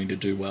continuing to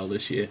do well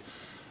this year.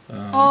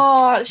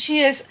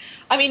 She is.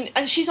 I mean,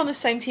 and she's on the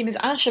same team as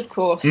Ash, of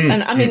course.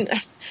 And I mean,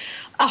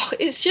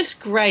 it's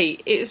just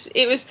great.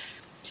 It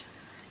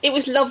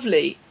was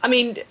lovely. I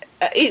mean,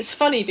 it's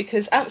funny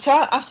because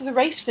after the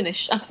race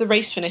finished,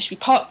 we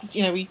parked.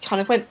 We kind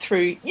of went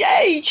through,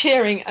 yay,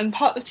 cheering, and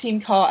parked the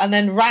team car, and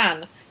then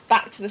ran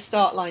back to the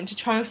start line to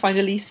try and find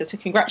Elisa to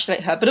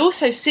congratulate her. But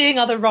also seeing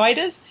other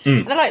riders,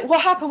 and they're like,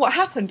 "What happened? What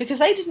happened?" Because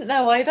they didn't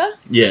know either.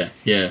 Yeah.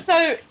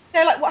 So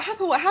they're like, "What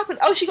happened? What happened?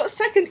 Oh, she got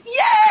second!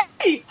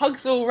 Yay!"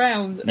 Hugs all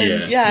round.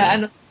 And,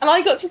 and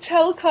I got to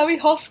tell Chloe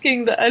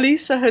Hosking that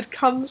Elisa had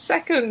come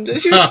second,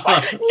 and she was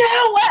like,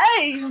 "No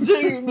way!"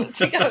 Zoom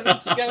to go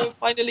and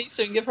find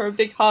Elisa and give her a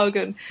big hug.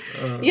 And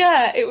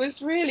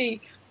it's really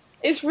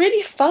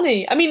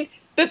funny. I mean,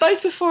 but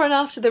both before and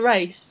after the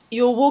race,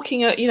 you're walking.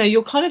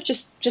 You're kind of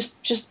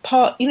just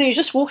part. You're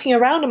just walking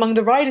around among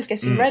the riders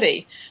getting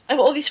ready. I've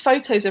got all these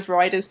photos of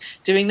riders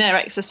doing their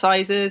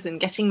exercises and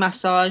getting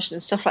massaged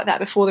and stuff like that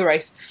before the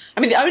race. I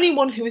mean, the only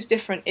one who was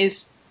different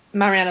is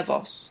Marianne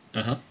Vos.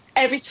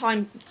 Every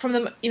time from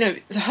them,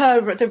 the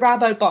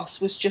Rabo bus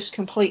was just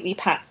completely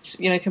packed.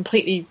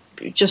 Completely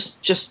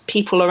just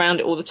people around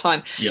it all the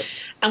time. Yep.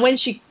 And when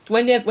she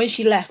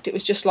left, it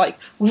was just like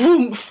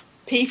whoomph,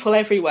 people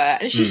everywhere,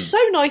 and she's so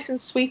nice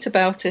and sweet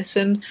about it,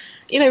 and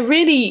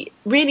really,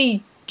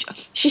 really,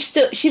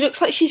 she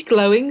looks like she's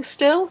glowing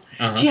still.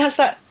 She has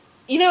that,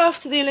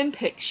 after the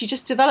Olympics, she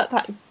just developed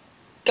that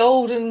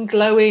golden,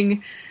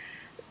 glowing,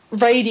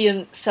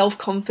 radiant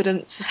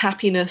self-confidence,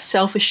 happiness,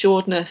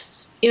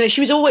 self-assuredness.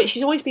 She's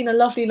always been a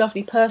lovely,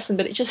 lovely person,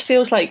 but it just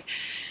feels like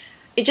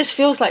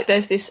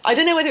there's this, I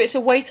don't know whether it's a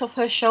weight off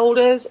her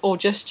shoulders or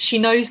just she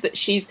knows that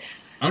she's...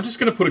 I'm just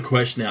going to put a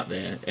question out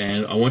there,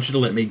 and I want you to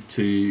let me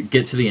to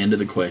get to the end of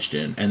the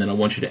question, and then I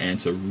want you to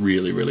answer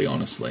really, really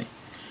honestly.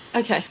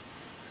 Okay.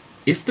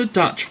 If the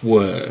Dutch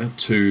were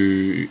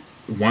to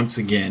once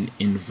again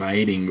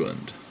invade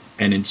England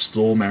and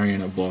install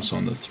Marianne Vos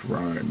on the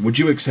throne, would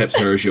you accept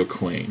her as your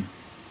queen?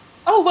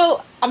 Oh,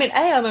 well, I mean,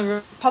 I'm a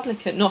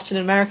Republican, not an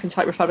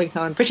American-type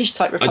Republican. I'm a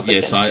British-type Republican.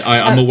 Yes,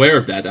 I'm aware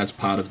of that. That's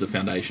part of the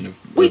foundation of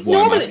why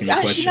I'm asking the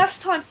question.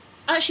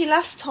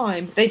 Last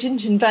time they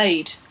didn't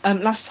invade.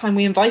 Last time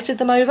we invited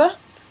them over.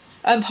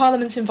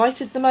 Parliament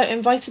invited them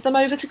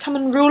over to come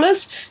and rule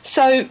us.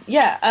 So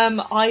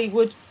I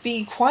would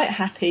be quite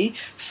happy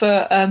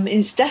for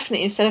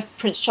definitely instead of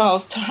Prince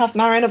Charles to have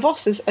Marianne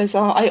Vos as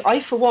our. I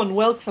for one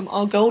welcome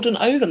our golden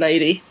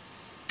overlady.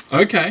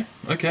 Okay,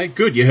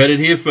 good. You heard it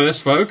here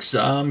first, folks.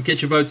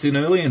 Get your votes in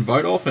early and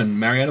vote off, and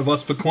Marianne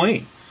Vos for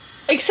Queen.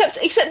 Except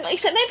maybe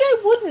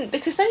I wouldn't,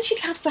 because then she'd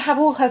have to have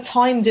all her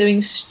time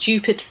doing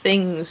stupid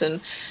things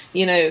and,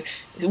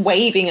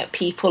 waving at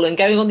people and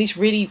going on these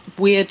really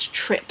weird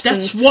trips.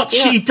 That's what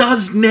she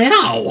does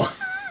now.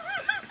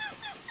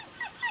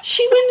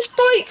 She wins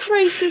bike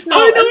races now.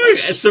 I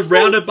know,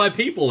 surrounded by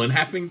people and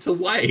having to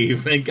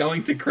wave and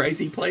going to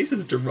crazy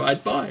places to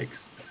ride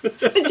bikes.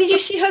 But did you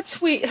see her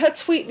tweet? Her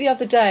tweet the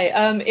other day.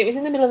 It was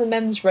in the middle of the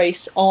men's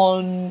race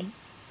on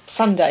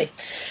Sunday,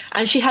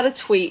 and she had a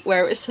tweet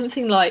where it was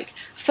something like,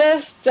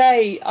 "First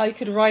day I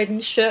could ride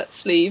in shirt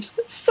sleeves,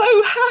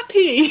 so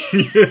happy,"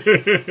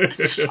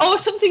 or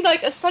something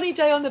like, "A sunny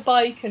day on the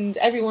bike and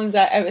everyone's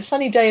out. A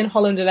sunny day in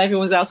Holland and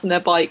everyone's out on their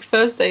bike.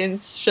 First day in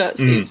shirt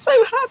sleeves, so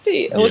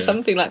happy," or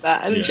something like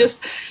that. And just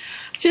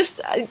just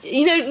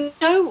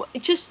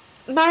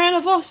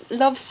Marianne Vos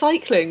loves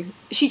cycling.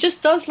 She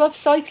just does love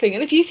cycling.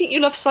 And if you think you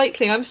love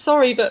cycling, I'm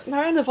sorry, but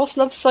Marianne Vos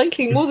loves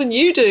cycling more than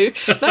you do.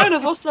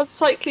 Marianne Vos loves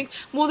cycling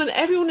more than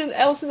everyone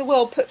else in the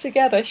world put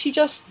together. She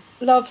just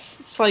loves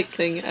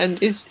cycling, and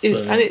it's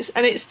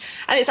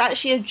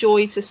actually a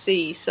joy to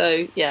see.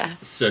 So yeah.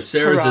 So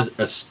Sarah's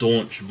a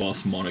staunch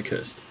Vos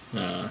monarchist.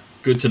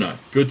 Good to know.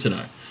 Good to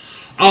know.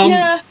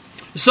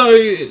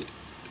 So,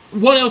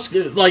 what else?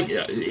 Like,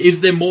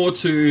 is there more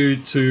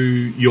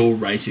to your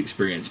race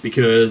experience?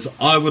 Because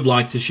I would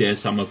like to share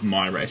some of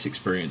my race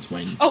experience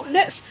when. Oh,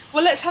 let's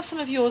have some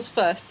of yours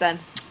first then.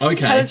 Okay.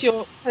 Tell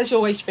us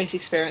your race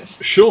experience.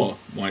 Sure,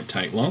 won't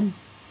take long.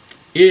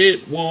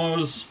 It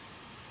was.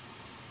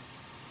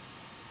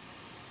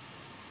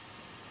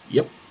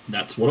 Yep,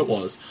 that's what it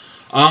was.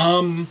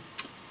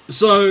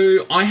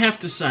 So I have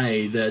to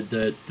say that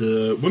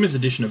the women's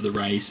edition of the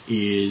race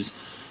is,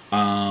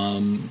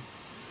 I'm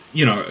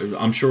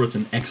sure it's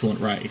an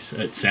excellent race.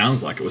 It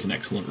sounds like it was an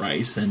excellent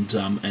race, and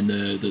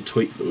the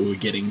tweets that we were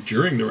getting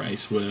during the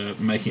race were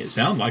making it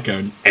sound like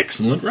an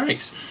excellent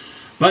race.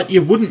 But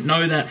you wouldn't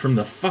know that from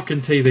the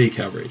fucking TV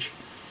coverage.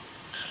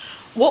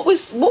 What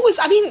was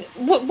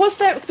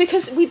there,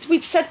 because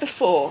we'd said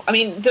before, I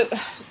mean,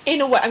 in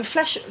a way, and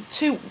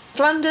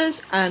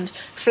Flanders and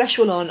Flèche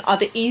Wallonne are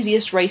the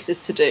easiest races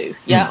to do,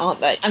 aren't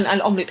they? And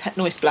Omloop Het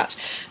Nieuwsblad,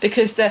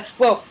 because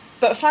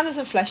but Flanders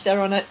and Flèche,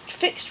 they're on a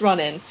fixed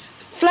run-in.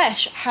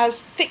 Flèche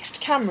has fixed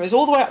cameras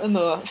all the way up the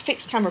moor,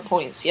 fixed camera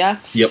points, yeah?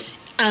 Yep.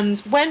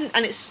 And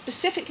it's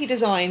specifically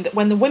designed that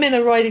when the women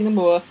are riding the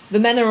moor, the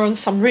men are on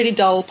some really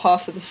dull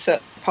part of the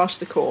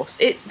course.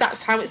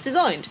 That's how it's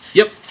designed.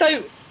 Yep.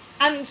 So,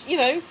 and,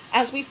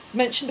 as we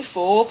mentioned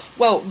before,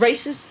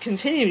 racers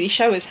continually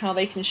show us how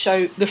they can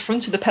show the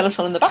front of the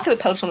peloton and the back of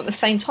the peloton at the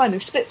same time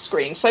in split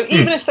screen. So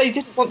even if they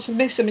didn't want to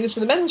miss a minute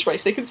of the men's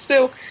race, they could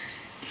still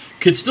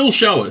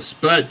show us.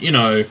 But,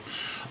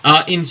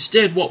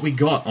 instead what we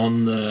got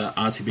on the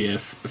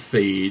RTBF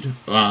feed,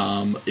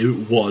 it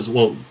was,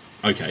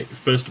 okay,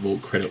 first of all,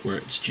 credit where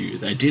it's due.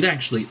 They did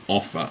actually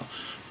offer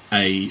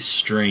a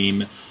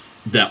stream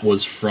that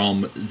was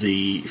from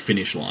the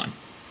finish line.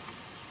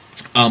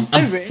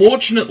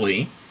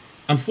 Unfortunately,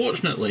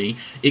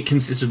 it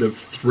consisted of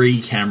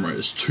 3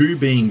 cameras, 2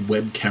 being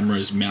web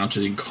cameras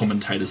mounted in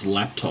commentators'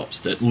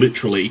 laptops that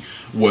literally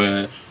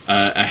were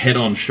a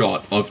head-on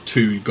shot of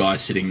 2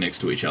 guys sitting next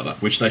to each other,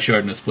 which they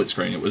showed in a split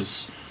screen. It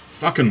was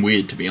fucking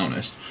weird, to be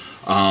honest.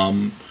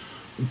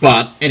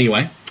 But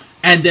anyway,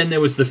 and then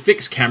there was the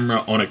fixed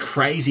camera on a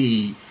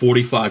crazy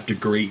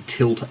 45-degree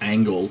tilt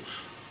angle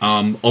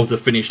of the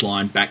finish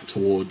line back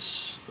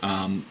towards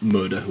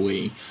Mur de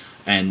Huy.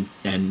 And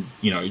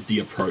the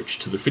approach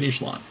to the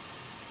finish line.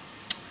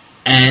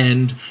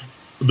 And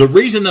the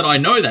reason that I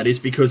know that is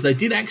because they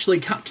did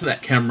actually cut to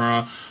that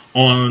camera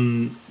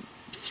on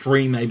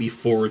 3, maybe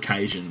 4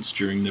 occasions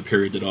during the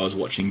period that I was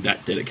watching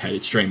that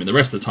dedicated stream. And the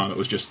rest of the time it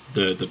was just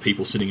the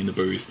people sitting in the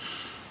booth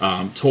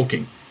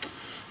talking.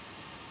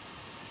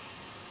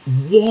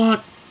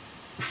 What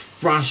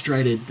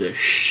frustrated the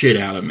shit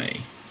out of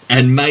me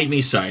and made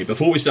me say,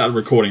 before we started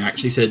recording, I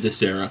actually said to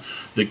Sarah,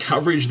 the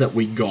coverage that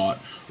we got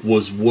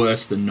was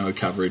worse than no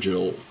coverage at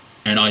all.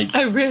 And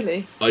Oh,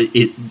 really?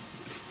 I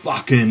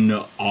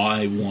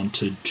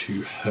wanted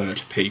to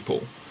hurt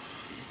people.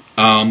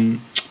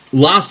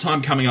 Last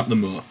time coming up the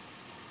moor,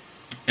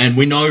 and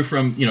we know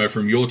from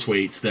your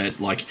tweets that,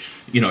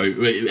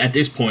 at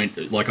this point,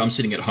 I'm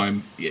sitting at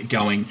home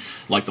going,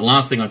 the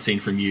last thing I'd seen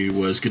from you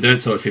was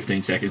Gudurzo at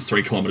 15 seconds,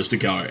 3 kilometers to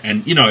go.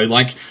 And,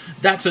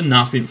 that's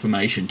enough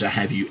information to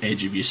have you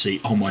edge of your seat.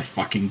 Oh my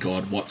fucking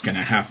God, what's going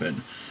to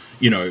happen?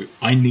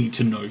 I need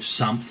to know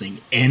something,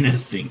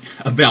 anything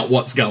about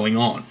what's going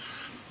on.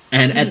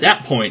 And at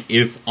that point,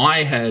 if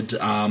I had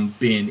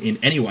been in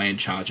any way in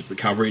charge of the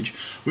coverage,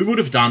 we would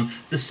have done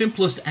the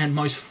simplest and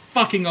most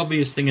fucking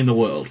obvious thing in the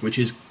world, which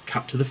is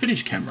cut to the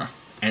finish camera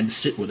and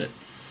sit with it.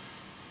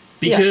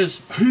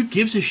 Because who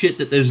gives a shit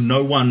that there's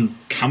no one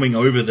coming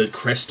over the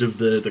crest of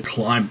the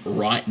climb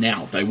right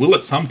now? They will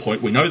at some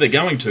point. We know they're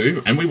going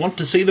to, and we want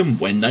to see them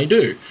when they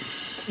do.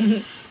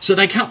 Mm-hmm. So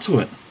they cut to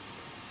it.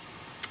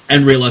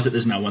 And realise that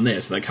there's no one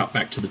there, so they cut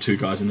back to the 2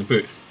 guys in the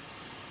booth.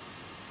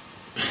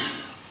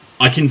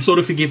 I can sort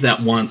of forgive that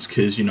once,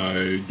 because,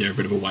 they're a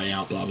bit of a way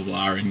out, blah, blah,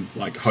 blah, and,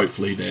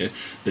 hopefully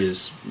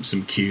there's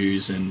some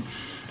cues, and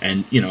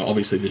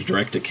obviously the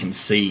director can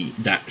see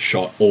that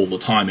shot all the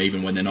time,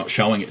 even when they're not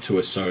showing it to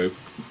us, so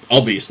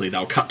obviously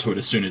they'll cut to it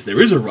as soon as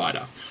there is a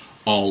rider.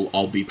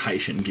 I'll be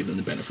patient and give them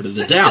the benefit of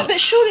the doubt. But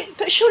surely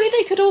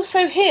they could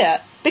also hear,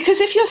 because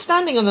if you're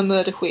standing on the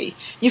Mur de Huy,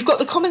 you've got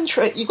the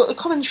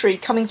commentary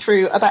coming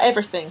through about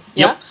everything,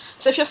 yeah? Yep.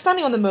 So if you're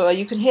standing on the moor,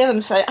 you can hear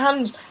them say,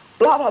 and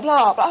blah blah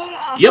blah blah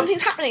blah. Yep.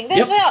 Something's happening.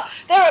 Yep.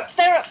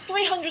 They're at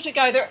 300 to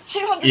go. They're at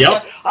 200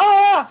 Yep. to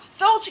go.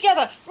 They're all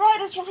together.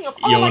 Riders dropping off.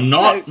 You're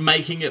not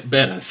making it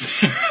better.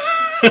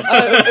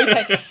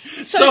 Okay.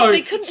 So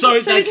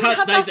they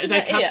cut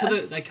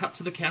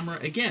to the camera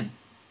again,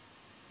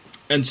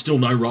 and still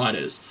no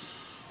riders.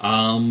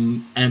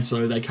 And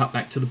so they cut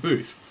back to the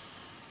booth,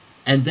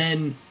 and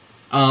then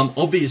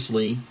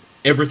obviously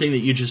everything that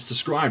you just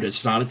described had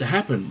started to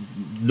happen.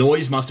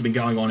 Noise must have been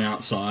going on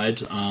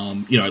outside.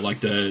 Like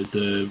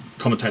the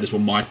commentators were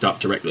mic'd up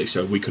directly,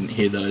 so we couldn't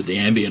hear the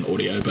ambient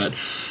audio. But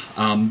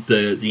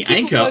the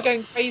anchor were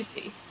going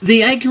crazy.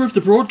 The anchor of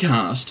the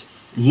broadcast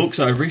looks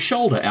over his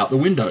shoulder out the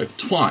window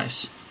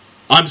twice.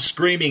 I'm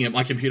screaming at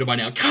my computer by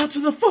now, cut to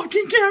the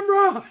fucking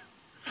camera!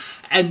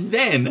 And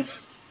then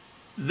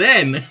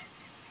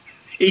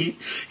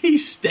he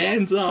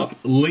stands up,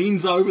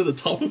 leans over the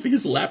top of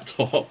his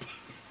laptop.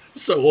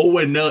 So all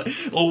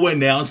we're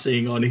now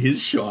seeing on his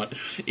shot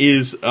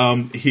is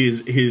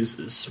his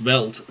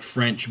svelte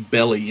French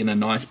belly in a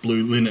nice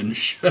blue linen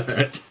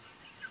shirt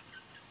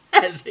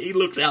as he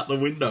looks out the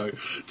window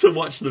to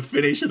watch the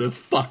finish of the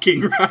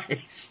fucking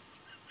race.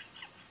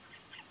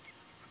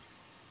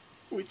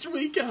 Which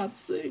we can't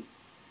see.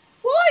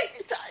 Why?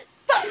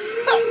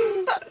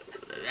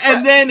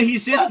 And then he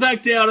sits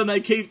back down and they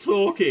keep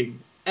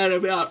talking. And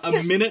about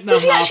a minute and a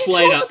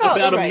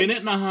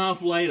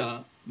half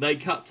later, they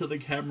cut to the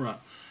camera.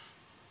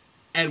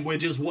 And we're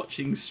just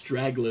watching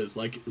stragglers,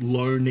 like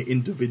lone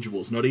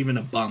individuals, not even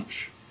a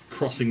bunch,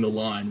 crossing the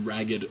line,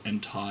 ragged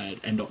and tired,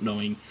 and not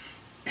knowing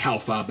how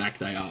far back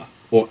they are,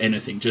 or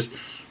anything. Just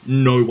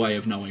no way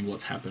of knowing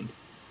what's happened.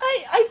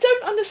 I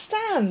don't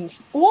understand.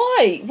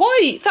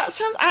 Why? That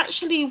sounds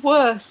actually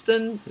worse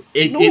than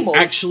normal. It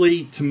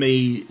actually, to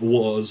me,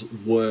 was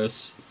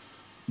worse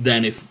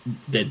than if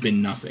there'd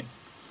been nothing.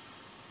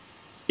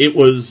 It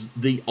was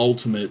the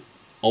ultimate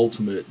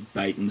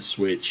bait and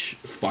switch,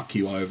 fuck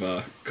you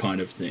over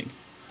kind of thing.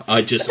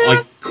 I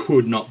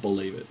could not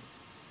believe it.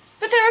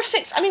 But there are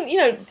fixed... I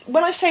mean,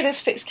 when I say there's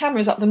fixed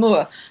cameras up the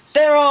moor,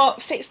 there are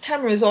fixed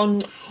cameras on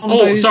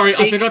those sorry,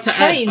 I big forgot to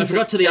trains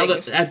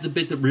add the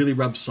bit that really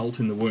rubs salt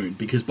in the wound,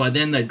 because by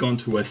then they'd gone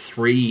to a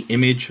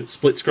 3-image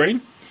split screen.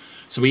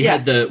 So we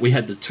had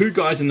the two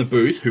guys in the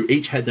booth who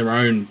each had their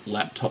own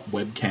laptop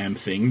webcam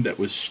thing that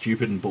was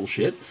stupid and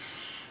bullshit.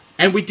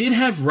 And we did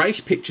have race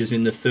pictures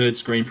in the third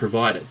screen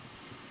provided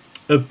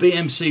of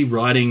BMC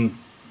riding,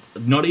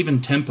 not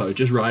even tempo,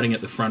 just riding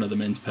at the front of the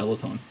men's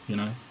peloton,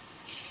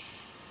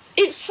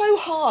 It's so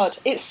hard.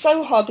 It's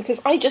so hard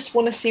because I just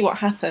want to see what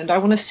happened. I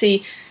want to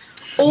see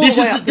all the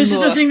way up This the is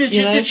moor, the thing that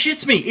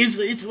shits me.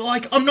 It's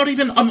like I'm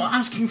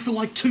asking for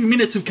like 2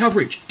 minutes of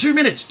coverage. 2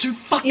 minutes, 2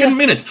 fucking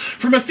minutes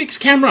from a fixed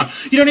camera.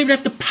 You don't even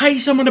have to pay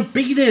someone to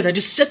be there. They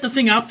just set the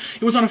thing up.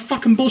 It was on a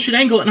fucking bullshit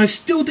angle, and I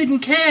still didn't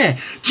care.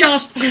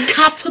 Just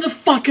cut to the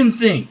fucking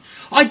thing.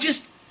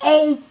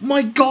 Oh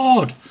my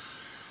god.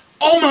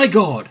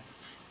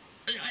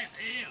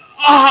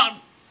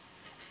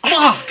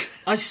 Fuck.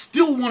 I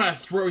still want to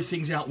throw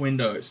things out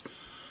windows.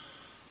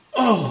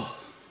 Oh.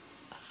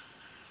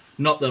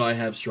 Not that I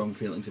have strong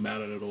feelings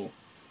about it at all.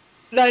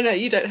 No,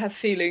 you don't have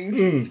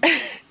feelings.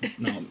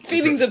 No,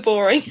 feelings are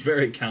boring.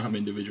 Very calm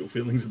individual.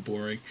 Feelings are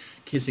boring.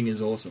 Kissing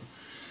is awesome.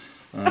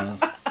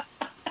 I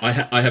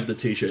have the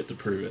T-shirt to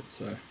prove it.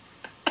 So.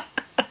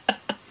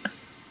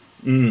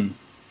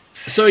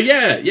 So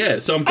yeah.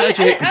 So I'm glad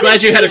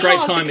you had a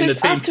great time in the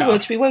team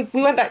afterwards, car.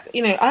 we went back.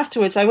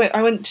 Afterwards,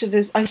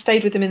 I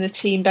stayed with them in the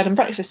team bed and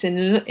breakfast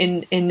in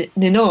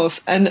Ninove,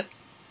 and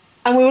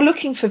we were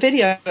looking for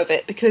video of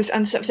it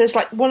so there's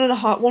like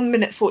 1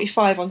 minute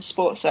 45 on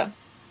Sportser.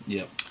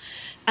 Yep.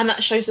 And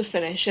that shows the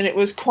finish, and it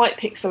was quite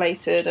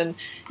pixelated, and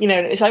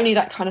it's only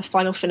that kind of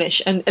final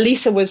finish. And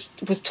Elisa was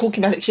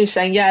talking about it. She was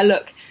saying, "Yeah,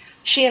 look."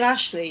 She and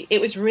Ashley, it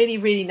was really,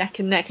 really neck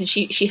and neck, and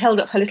she held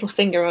up her little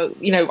finger.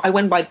 I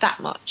went by that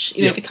much.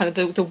 The kind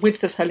of the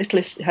width of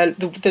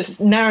the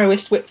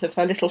narrowest width of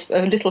her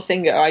little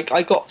finger. I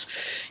got,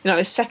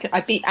 a second.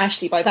 I beat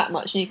Ashley by that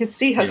much, and you could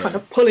see her kind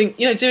of pulling,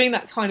 doing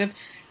that kind of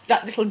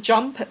that little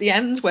jump at the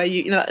end where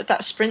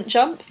that sprint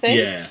jump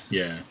thing.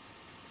 Yeah.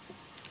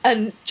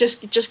 And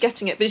just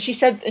getting it, but she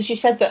said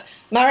that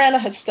Mariana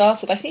had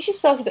started. I think she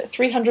started at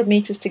 300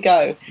 meters to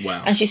go.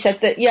 Wow! And she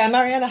said that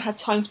Mariana had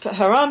time to put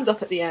her arms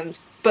up at the end,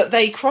 but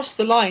they crossed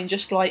the line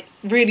just like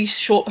really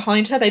short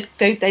behind her. They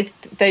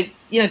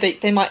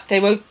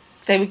were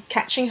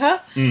catching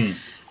her,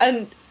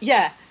 and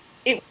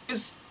it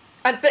was.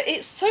 But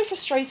it's so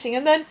frustrating.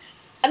 And then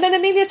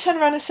Amelia turned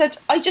around and said,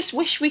 "I just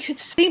wish we could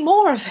see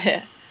more of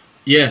it."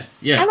 Yeah.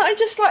 And I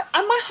just and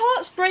my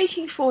heart's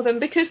breaking for them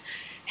because.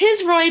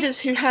 His riders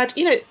who had,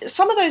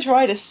 some of those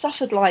riders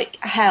suffered like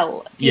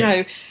hell.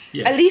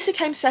 Elisa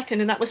came second,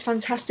 and that was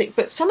fantastic.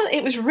 But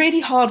it was really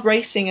hard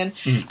racing, and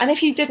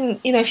if you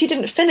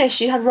didn't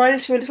finish, you had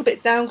riders who were a little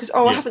bit down because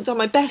I haven't done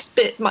my best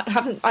bit,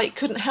 I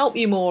couldn't help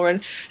you more.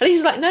 And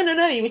Elisa's like, no,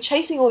 you were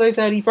chasing all those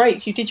early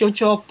breaks, you did your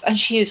job, and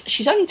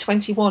she's only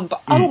 21,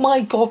 but oh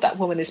my god, that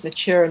woman is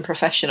mature and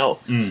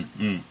professional.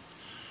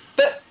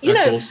 But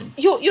That's awesome.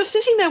 you're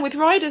sitting there with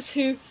riders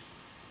who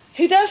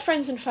who their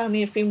friends and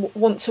family have been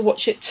want to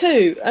watch it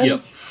too.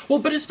 Yep. Well,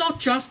 but it's not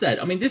just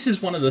that. I mean, this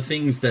is one of the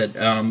things that,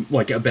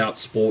 like, about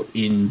sport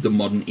in the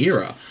modern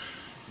era.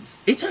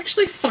 It's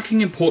actually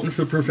fucking important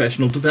for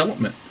professional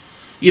development.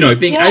 You know,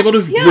 being able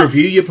to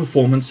review your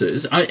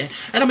performances. And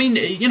I mean,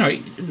 you know,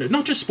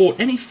 not just sport,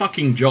 any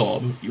fucking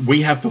job,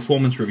 we have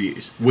performance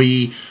reviews.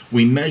 We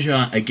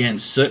measure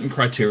against certain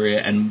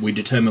criteria and we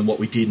determine what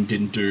we did and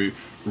didn't do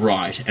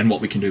right and what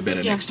we can do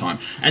better next time.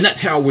 And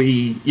that's how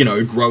we, you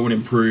know, grow and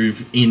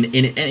improve in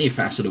any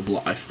facet of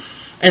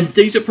life. And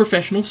these are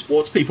professional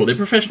sports people. They're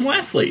professional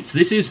athletes.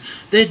 This is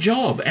their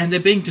job, and they're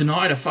being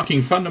denied a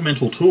fucking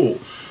fundamental tool.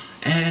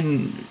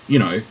 And, you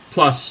know,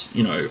 plus,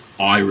 you know,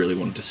 I really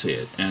wanted to see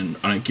it, and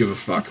I don't give a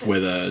fuck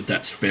whether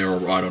that's fair or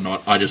right or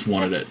not. I just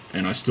wanted it,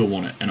 and I still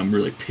want it, and I'm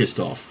really pissed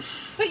off.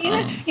 But you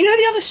know,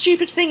 the other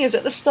stupid thing is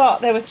at the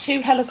start there were 2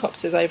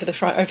 helicopters over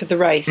the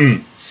race,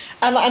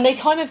 and they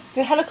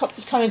the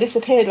helicopters kind of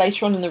disappeared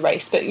later on in the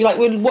race. But like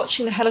we're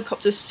watching the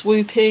helicopters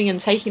swooping and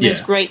taking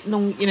those great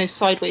long, you know,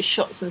 sideways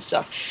shots and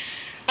stuff.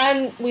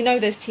 And we know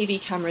there's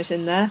TV cameras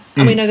in there,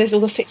 and we know there's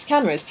all the fixed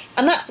cameras,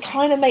 and that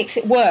kind of makes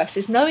it worse.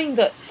 Is knowing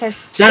that there's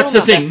that's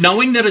the thing.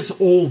 Knowing that it's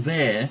all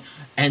there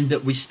and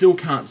that we still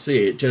can't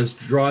see it just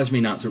drives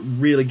me nuts. It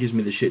really gives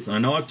me the shits. And I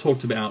know I've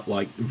talked about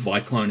like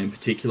Viclone in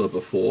particular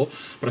before,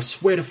 but I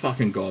swear to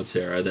fucking God,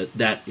 Sarah,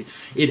 that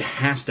it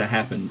has to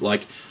happen.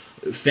 Like,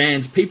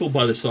 fans, people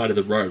by the side of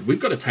the road, we've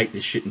got to take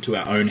this shit into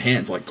our own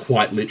hands, like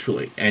quite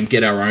literally, and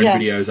get our own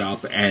videos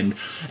up and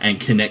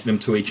connect them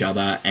to each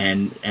other,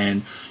 and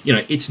you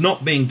know, it's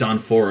not being done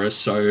for us,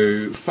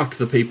 so fuck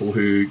the people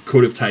who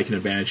could have taken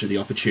advantage of the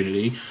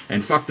opportunity,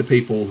 and fuck the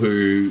people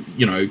who,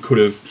 you know, could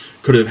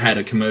have had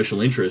a commercial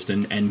interest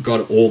and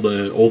got all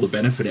the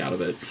benefit out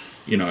of it.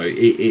 You know,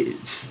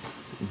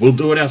 we'll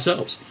do it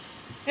ourselves.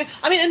 Yeah,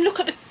 I mean, and look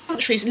at the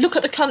countries. Look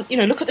at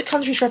the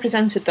countries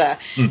represented there.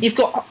 You've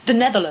got the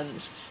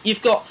Netherlands.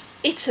 You've got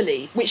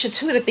Italy, which are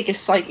 2 of the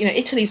biggest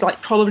Italy's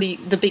like probably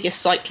the biggest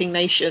cycling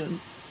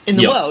nation in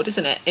the world,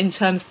 isn't it? In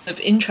terms of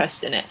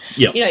interest in it.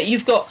 Yep. You know,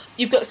 you've got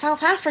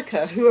South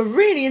Africa, who are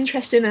really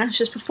interested in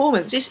Ash's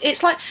performance.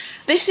 It's like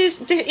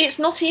it's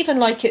not even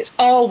like it's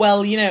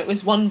it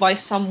was won by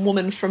some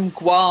woman from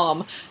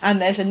Guam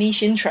and there's a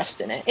niche interest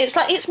in it. It's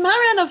like it's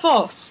Marianne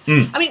Vos.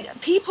 I mean,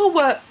 people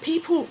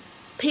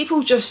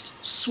just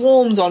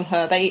swarmed on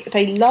her.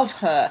 They love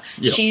her.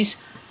 Yep.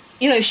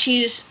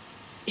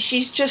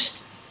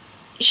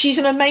 She's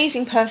an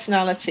amazing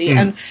personality,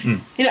 and you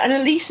know, and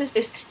Elise is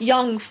this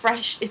young,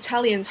 fresh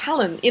Italian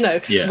talent. You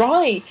know,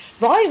 Rye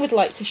would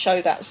like to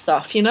show that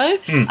stuff. You know,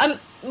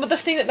 but the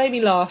thing that made me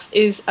laugh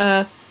is,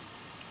 so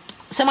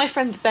my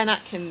friend Ben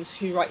Atkins,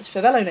 who writes for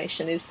Velo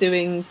Nation, is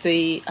doing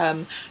the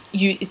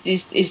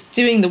is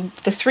doing the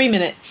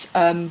 3-minute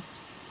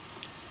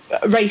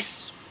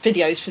race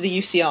videos for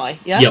the UCI,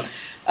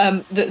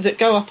 that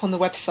go up on the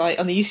website,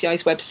 on the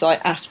UCI's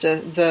website after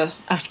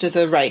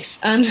the race,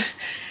 and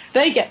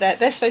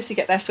they're supposed to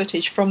get their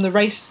footage from the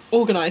race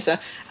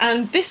organizer,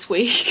 and this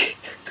week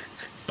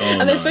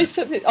they're supposed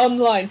to put it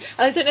online,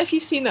 and I don't know if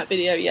you've seen that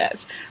video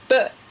yet,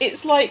 but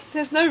it's like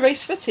there's no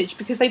race footage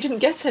because they didn't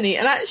get any,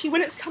 and actually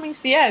when it's coming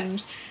to the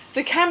end,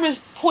 the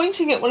camera's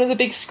pointing at one of the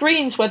big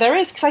screens where there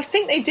is, because I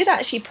think they did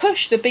actually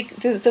push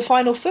the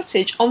final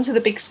footage onto the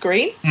big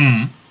screen.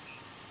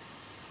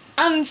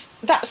 And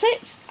that's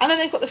it. And then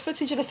they've got the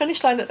footage of the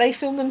finish line that they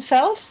filmed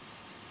themselves.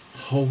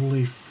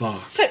 Holy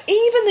fuck. So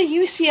even the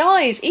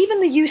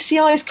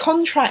UCI's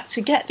contract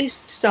to get this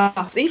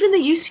stuff, even the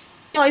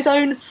UCI's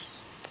own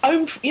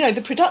you know,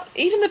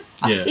 even the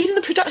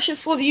production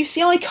for the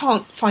UCI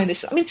can't find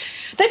this. I mean,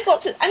 they've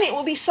got to, and it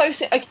will be so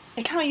okay,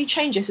 how you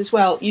change this as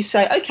well. You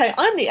say, okay,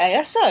 I'm the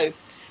ASO.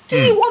 Do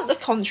you want the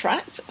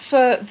contract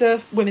for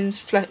the women's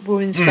flesh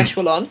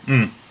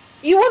on?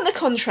 You want the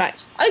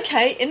contract.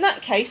 Okay, in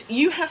that case,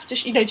 you have to,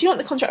 you know, do you want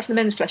the contract for the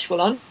men's flesh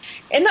on?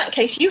 In that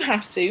case, you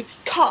have to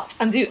cut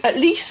and do at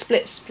least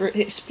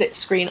split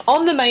screen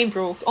on the main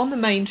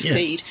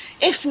feed.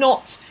 If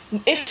not,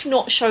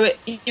 show it,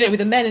 you know, with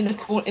the men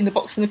in the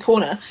box in the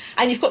corner,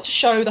 and you've got to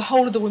show the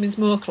whole of the women's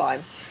moor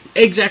climb.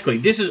 Exactly.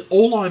 This is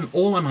all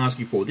I'm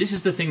asking for. This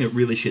is the thing that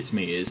really shits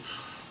me is,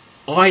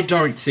 I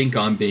don't think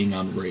I'm being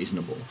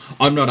unreasonable.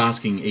 I'm not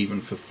asking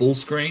even for full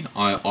screen.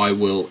 I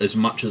will, as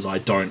much as I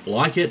don't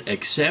like it,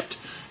 accept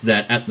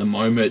that at the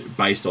moment,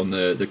 based on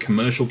the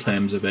commercial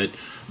terms of it,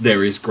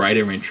 there is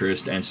greater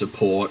interest and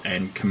support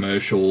and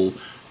commercial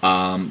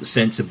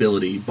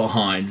sensibility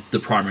behind the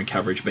primary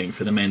coverage being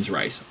for the men's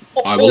race.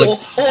 I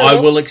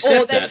will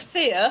accept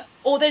that.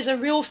 Or there's a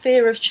real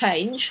fear of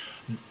change.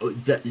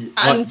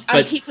 And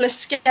people are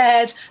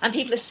scared, of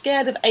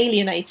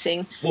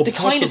alienating the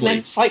kind of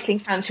men's cycling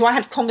fans who I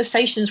had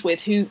conversations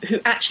with, who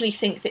actually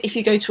think that if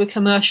you go to a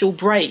commercial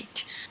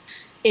break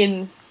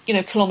in, you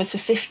know, kilometre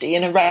 50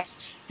 in a race,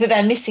 that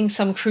they're missing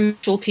some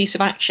crucial piece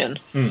of action.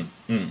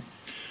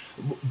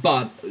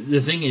 But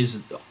the thing is,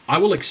 I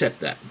will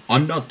accept that.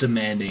 I'm not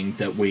demanding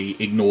that we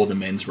ignore the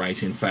men's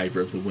race in favour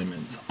of the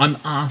women's. I'm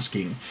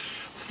asking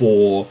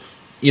for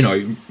you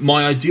know,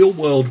 my ideal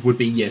world would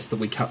be, yes, that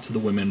we cut to the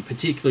women,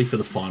 particularly for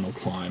the final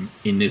climb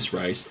in this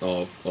race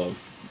of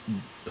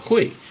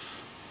Hui.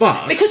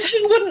 But because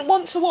who wouldn't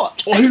want to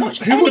watch?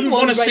 Who wouldn't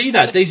want to see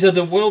that? These are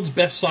the world's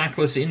best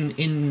cyclists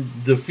in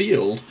the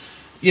field,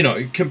 you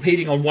know,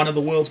 competing on one of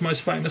the world's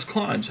most famous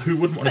climbs. Who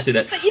wouldn't want to see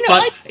that? But, you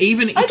know, but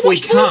even if we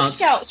can't,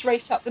 Scouts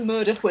race up the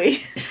Mur de Hui.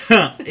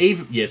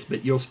 Yes,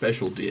 but you're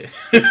special, dear.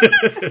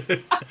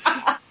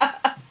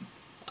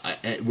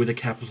 With a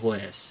capital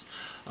S.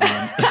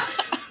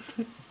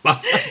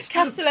 But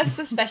Capital S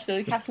for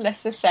special, capital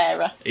S for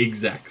Sarah.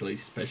 Exactly,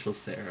 special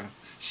Sarah.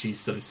 She's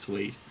so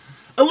sweet.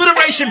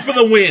 Alliteration for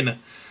the win.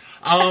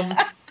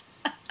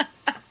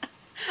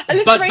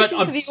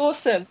 Alliteration for the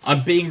awesome.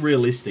 I'm being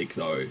realistic,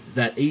 though,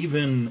 that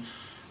even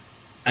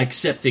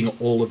accepting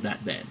all of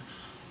that, then,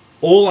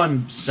 all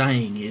I'm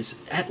saying is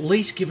at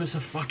least give us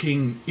a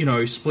fucking, you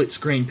know, split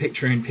screen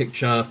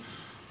picture-in-picture,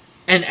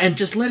 and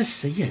just let us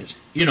see it.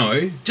 You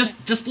know,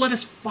 just let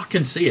us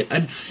fucking see it.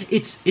 And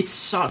it's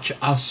such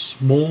a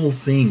small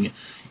thing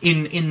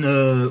in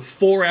the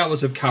 4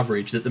 hours of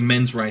coverage that the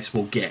men's race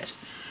will get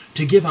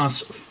to give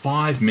us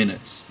 5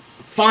 minutes.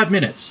 5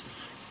 minutes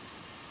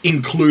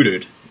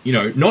included, you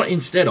know, not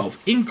instead of,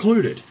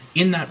 included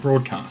in that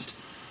broadcast.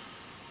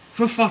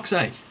 For fuck's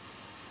sake.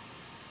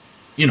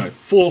 You know,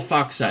 for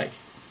fuck's sake.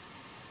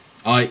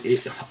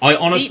 I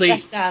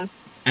honestly,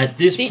 at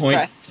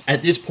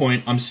this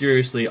point,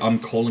 I'm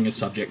calling a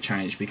subject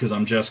change because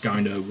I'm just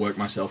going to work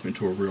myself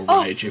into a real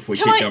rage if we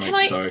keep going.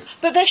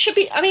 But there should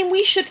be. I mean,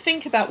 we should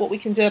think about what we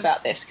can do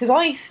about this, because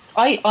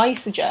I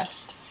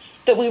suggest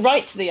that we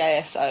write to the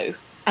ASO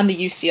and the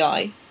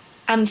UCI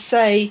and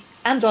say,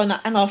 and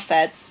our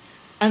feds,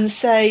 and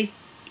say,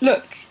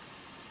 look,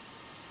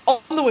 on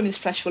the women's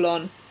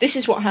flèche-wallonne, this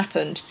is what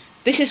happened.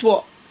 This is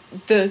what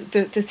the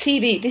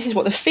TV. This is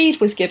what the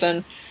feed was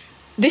given.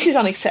 This is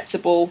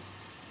unacceptable.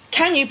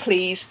 Can you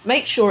please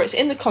make sure it's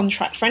in the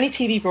contract for any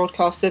TV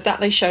broadcaster that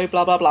they show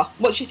blah blah blah?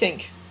 What do you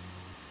think?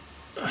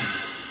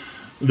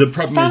 The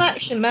problem Fan is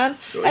action, man.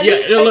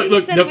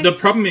 Look. The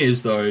problem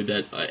is though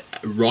that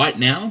right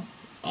now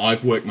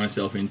I've worked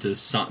myself into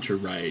such a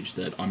rage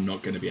that I'm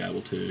not going to be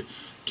able to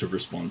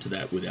respond to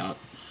that without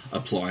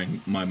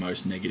applying my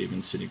most negative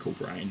and cynical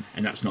brain,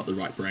 and that's not the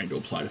right brain to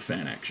apply to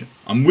fan action.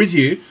 I'm with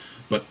you,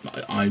 but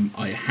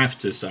I have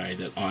to say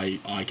that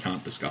I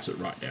can't discuss it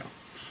right now.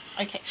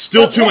 Okay.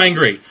 Still too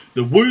angry.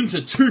 The wounds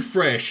are too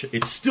fresh.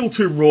 It's still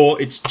too raw.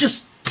 It's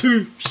just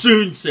too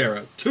soon,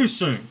 Sarah. Too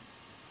soon.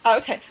 Oh,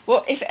 okay.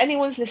 Well, if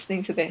anyone's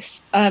listening to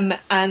this, and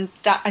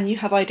you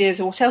have ideas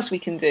of what else we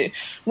can do,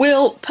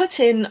 we'll put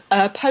in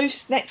a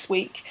post next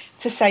week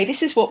to say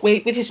this is what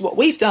we've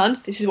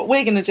done. This is what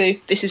we're going to do.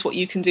 This is what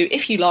you can do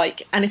if you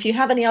like. And if you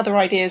have any other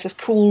ideas of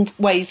cool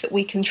ways that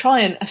we can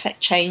try and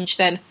affect change,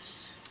 then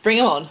bring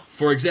them on.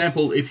 For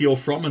example, if you're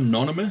from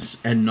Anonymous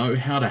and know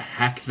how to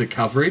hack the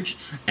coverage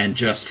and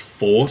just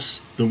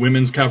force the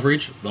women's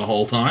coverage the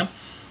whole time,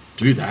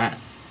 do that.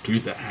 Do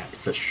that.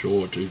 For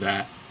sure, do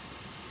that.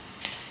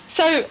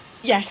 So,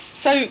 yes.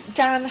 So,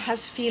 Dan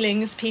has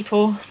feelings,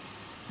 people.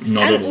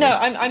 Not at all. No,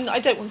 I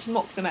don't want to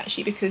mock them,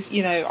 actually, because,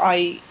 you know,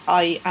 I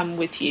am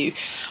with you.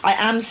 I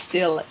am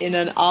still in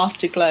an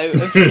afterglow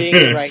of seeing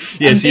the race.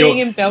 Yes, and being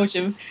in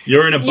Belgium.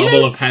 You're in a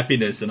bubble of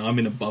happiness, and I'm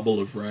in a bubble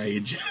of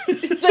rage.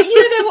 But, you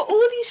know, there were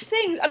all these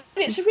things. I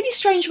mean, it's a really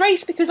strange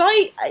race, because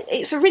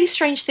it's a really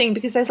strange thing,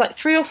 because there's like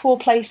 3 or 4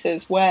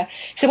 places where...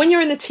 So when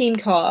you're in the team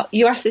car,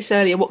 you asked this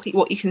earlier,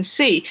 what you can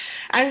see.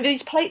 And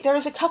there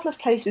is a couple of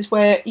places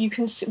where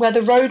where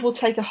the road will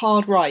take a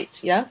hard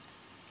right, yeah?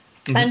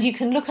 Mm-hmm. And you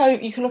can look out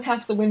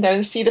of the window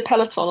and see the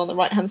peloton on the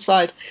right hand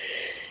side,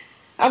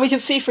 and we can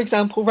see, for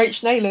example,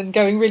 Rach Neylan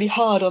going really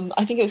hard on,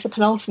 I think it was the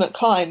penultimate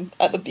climb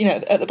at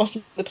the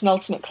bottom of the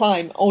penultimate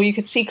climb, or you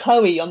could see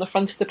Chloe on the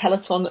front of the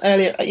peloton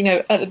earlier, you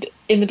know,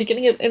 in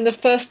the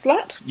first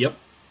lap. Yep.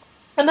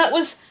 And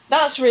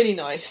that's really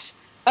nice.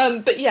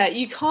 But yeah,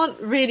 you can't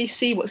really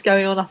see what's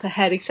going on up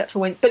ahead except for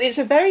when. But it's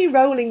a very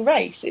rolling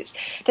race.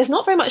 There's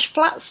not very much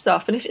flat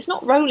stuff, and if it's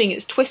not rolling,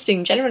 it's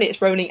twisting. Generally,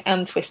 it's rolling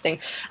and twisting.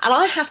 And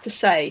I have to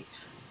say,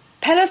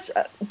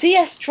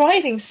 DS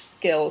driving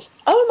skills.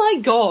 Oh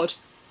my god!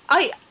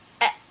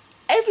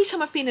 Every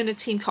time I've been in a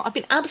team car, I've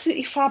been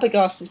absolutely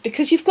flabbergasted,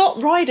 because you've got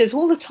riders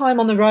all the time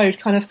on the road,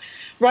 kind of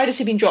riders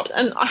who've been dropped.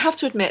 And I have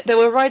to admit, there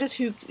were riders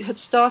who had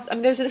started. I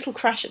mean, there was a little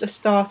crash at the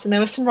start, and there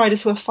were some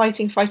riders who were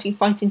fighting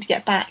to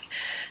get back.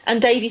 And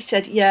Davey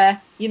said, "Yeah,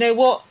 you know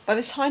what? By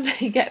the time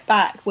they get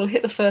back, we'll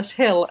hit the first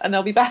hill, and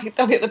they'll be back.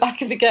 They'll be at the back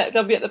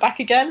They'll be at the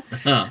back again."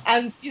 Uh-huh.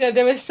 And you know,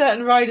 there were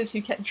certain riders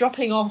who kept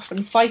dropping off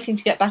and fighting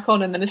to get back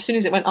on, and then as soon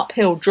as it went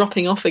uphill,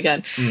 dropping off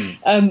again.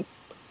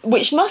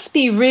 Which must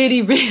be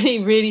really,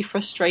 really, really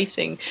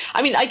frustrating.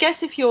 I mean, I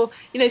guess if you're,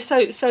 you know,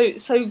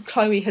 so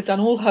Chloe had done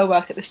all her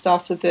work at the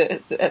start of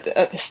at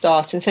the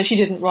start, and so she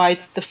didn't ride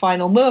the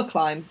final Mur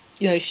climb.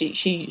 You know, she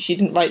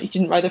didn't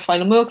ride the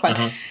final Mur climb,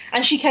 uh-huh.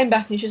 And she came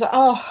back and she was like,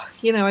 "Oh,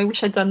 you know, I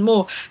wish I'd done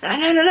more."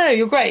 And no,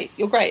 you're great,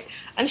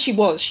 and she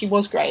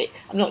was great.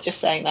 I'm not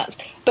just saying that,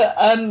 but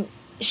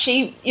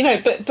she,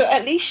 but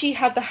at least she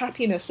had the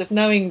happiness of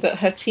knowing that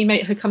her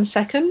teammate had come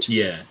second.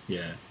 Yeah,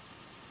 yeah.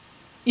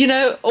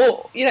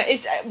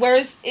 It's,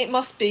 whereas it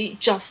must be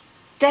just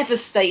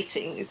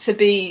devastating to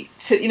be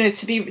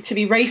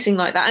racing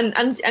like that,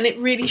 and it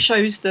really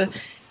shows the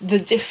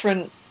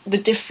different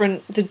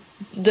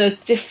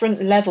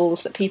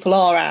levels that people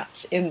are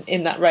at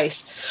in that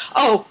race.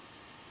 Oh,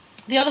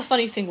 the other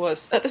funny thing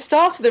was at the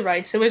start of the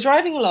race, so we're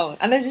driving along,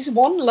 and there's this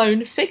one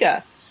lone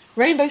figure,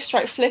 rainbow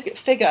stripe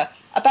figure,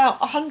 about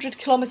 100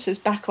 kilometres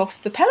back off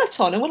the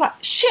peloton, and we're like,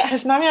 shit,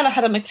 has Mariana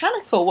had a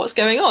mechanical? What's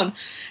going on?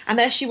 And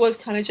there she was,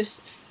 kind of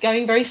just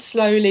going very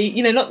slowly,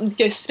 not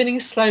spinning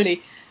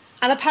slowly,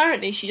 and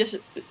apparently she just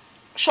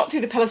shot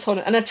through the peloton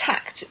and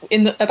attacked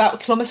in about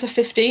kilometre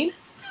 15,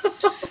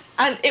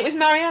 and it was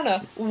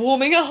Mariana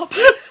warming up.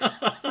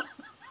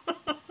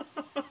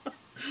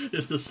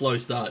 Just a slow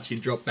start. She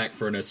dropped back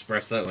for an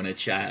espresso and a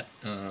chat,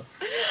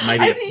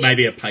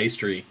 maybe a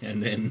pastry,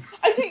 and then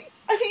I think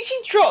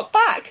she dropped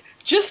back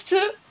just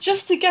to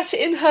get it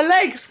in her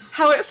legs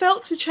how it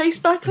felt to chase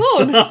back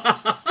on.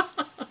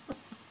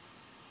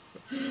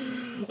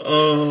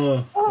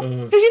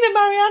 Because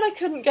Mariana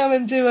couldn't go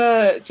and do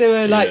a do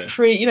a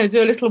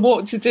little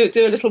walk to do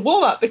a little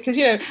warm up because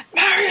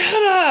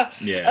Mariana.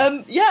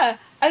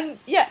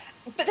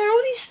 But there are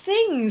all these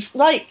things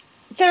like.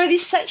 There are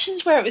these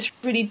sections where it was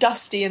really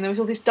dusty and there was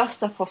all this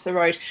dust up off the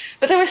road.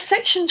 But there were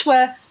sections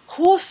where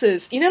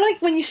horses,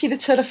 like when you see the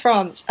Tour de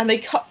France and they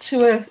cut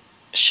to a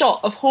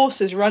shot of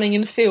horses running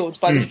in fields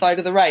by the side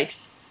of the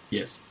race.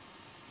 Yes.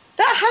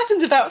 That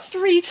happened about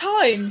 3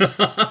 times.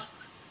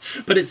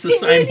 But it's the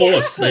same really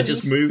horse. They're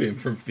just moving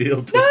from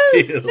field to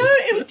field. No,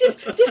 it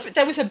was different.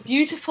 There was a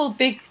beautiful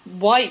big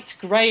white,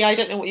 grey, I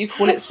don't know what you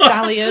call it,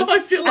 stallion. I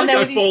feel like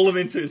I've fallen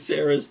into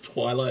Sarah's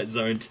Twilight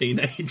Zone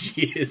teenage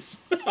years.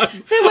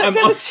 I'm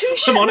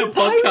on a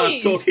podcast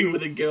ponies. Talking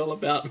with a girl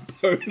about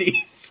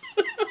ponies.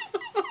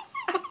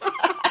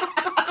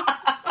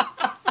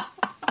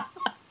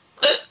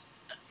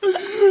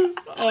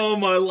 Oh,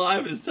 my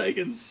life has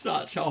taken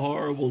such a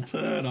horrible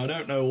turn. I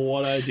don't know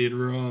what I did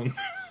wrong.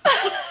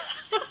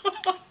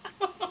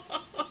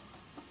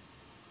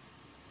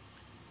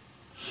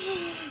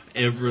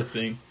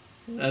 Everything.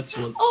 That's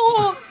what.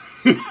 Oh.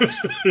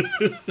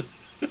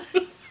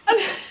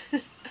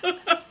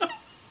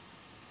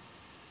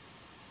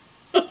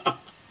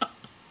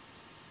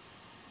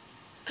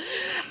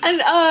 And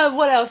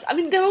what else? I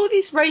mean, there were all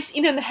these races,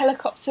 the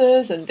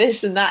helicopters and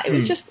this and that. It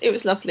was it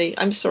was lovely.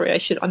 I'm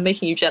sorry, I'm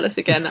making you jealous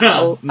again.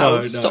 I'll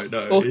stop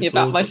talking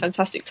about awesome. My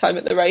fantastic time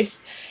at the race.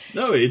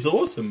 No, it's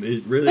awesome.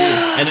 It really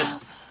is. And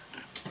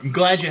I'm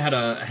glad you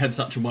had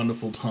such a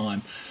wonderful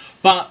time.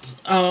 But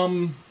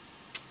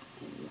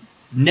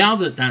now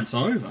that that's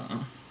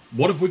over,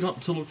 what have we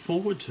got to look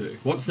forward to?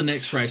 What's the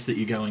next race that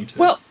you're going to?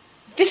 Well,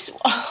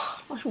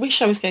 I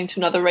wish I was going to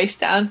another race,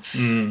 Dan.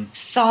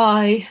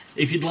 Sigh.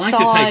 If you'd like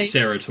to take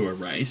Sarah to a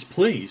race,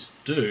 please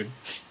do.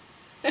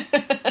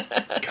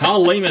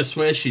 Carl Lima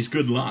swears she's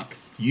good luck.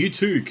 You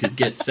too could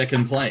get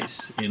second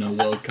place in a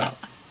World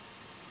Cup.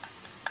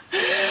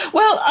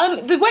 Well,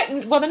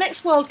 the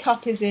next World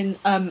Cup is in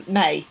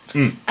May,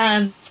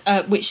 and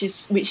which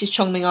is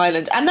Chongming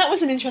Island, and that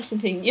was an interesting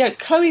thing.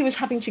 Chloe was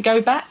having to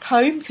go back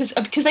home because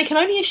they can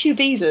only issue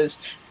visas.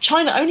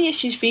 China only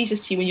issues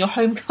visas to you in your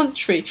home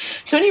country.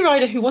 So any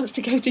rider who wants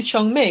to go to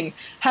Chongming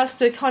has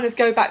to kind of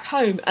go back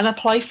home and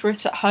apply for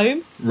it at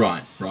home.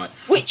 Right.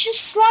 Which is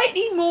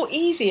slightly more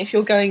easy if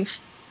you're going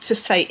to,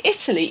 say,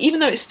 Italy,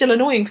 even though it's still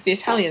annoying for the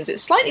Italians.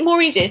 It's slightly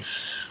more easy,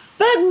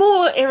 but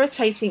more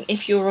irritating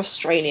if you're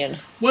Australian.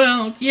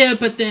 Well, yeah,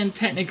 but then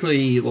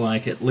technically,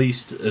 at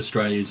least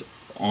Australia's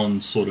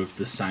on sort of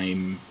the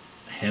same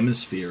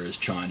hemisphere as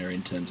China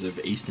in terms of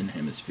Eastern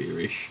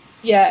Hemisphere-ish.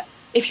 Yeah.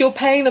 If you're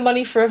paying the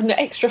money for an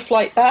extra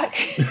flight back.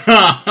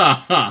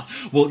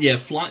 Well, yeah,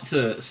 flight's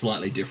a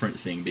slightly different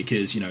thing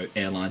because,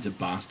 airlines are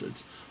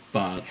bastards.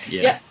 But,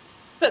 yeah.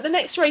 But the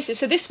next race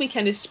so this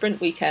weekend is sprint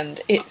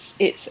weekend. It's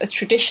a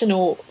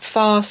traditional,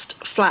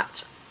 fast,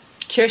 flat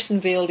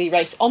Kirstenwielde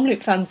race.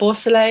 Omloop van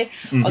Borsele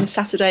on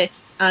Saturday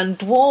and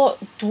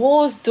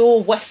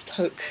Dwarsdoor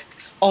Westhoek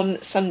on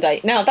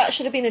Sunday. Now, that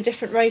should have been a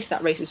different race.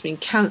 That race has been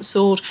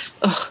cancelled.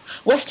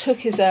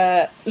 Westhoek is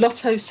a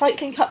Lotto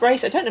Cycling Cup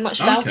race. I don't know much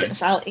about it,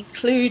 so I'll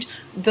include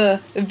the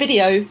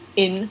video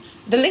in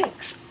the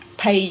links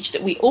page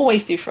that we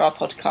always do for our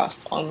podcast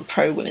on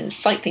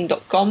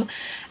ProWomensCycling.com.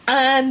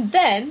 And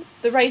then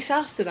the race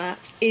after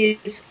that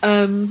is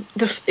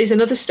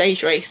another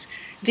stage race.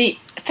 The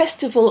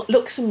Festival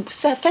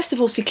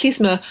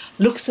Cyclisme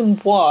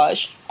Luxembourg,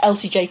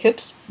 Elsie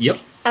Jacobs. Yep.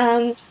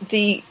 And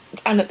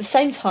at the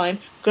same time,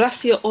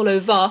 Glacier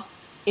Olova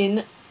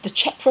in the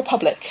Czech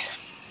Republic.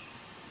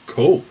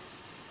 Cool.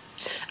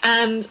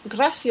 And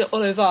Glacier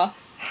Olova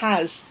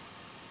has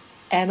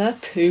Emma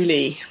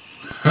Pooley.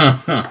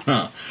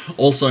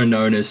 Also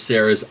known as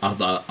Sarah's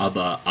other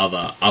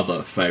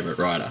favourite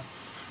rider.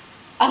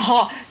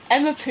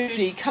 Emma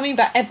Pooley coming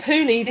back. Emma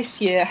Pooley this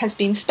year has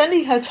been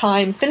spending her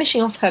time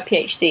finishing off her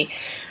PhD.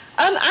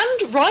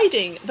 And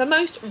riding the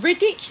most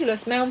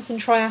ridiculous mountain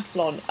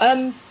triathlon.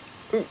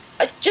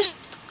 Just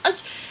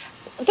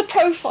the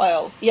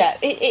profile, yeah.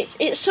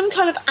 It's some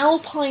kind of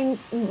alpine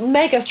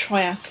mega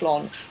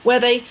triathlon where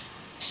they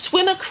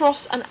swim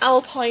across an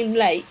alpine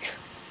lake,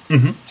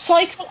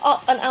 cycle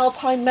up an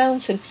alpine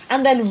mountain,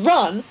 and then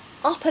run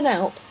up an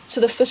Alp to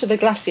the foot of a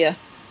glacier.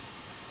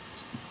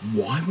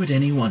 Why would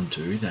anyone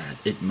do that?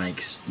 It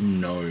makes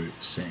no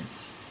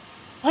sense.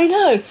 I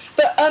know,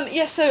 but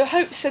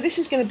So this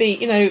is going to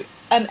be,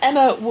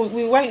 Emma.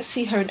 We won't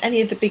see her in any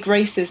of the big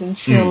races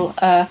until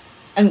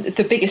and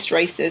the biggest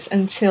races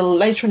until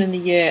later on in the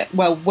year.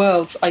 Well,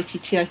 Worlds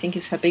ITT I think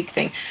is her big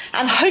thing,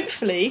 and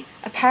hopefully,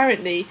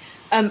 apparently,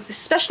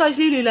 Specialized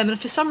Lululemon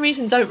for some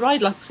reason don't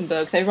ride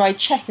Luxembourg. They ride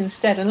Czech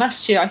instead. And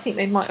last year I think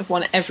they might have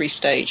won every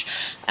stage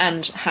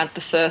and had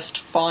the first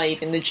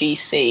 5 in the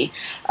GC.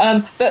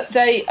 But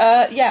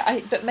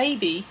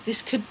maybe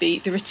this could be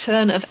the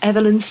return of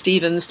Evelyn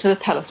Stevens to the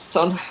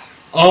peloton.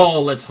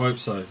 Oh, let's hope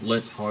so.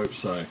 Let's hope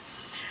so.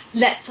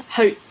 Let's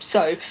hope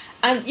so.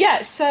 And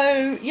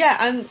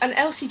and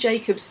Elsie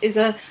Jacobs is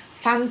a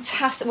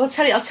fantastic. I'll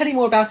tell you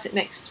more about it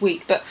next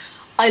week. But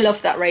I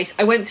love that race.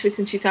 I went to it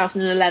in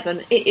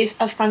 2011. It is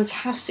a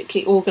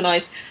fantastically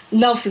organised,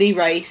 lovely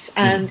race,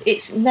 and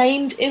it's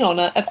named in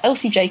honour of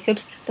Elsie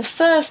Jacobs, the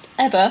first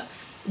ever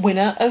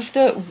winner of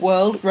the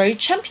World Road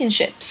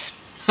Championships.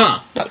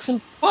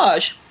 Luxembourg.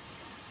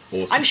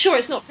 Awesome. I'm sure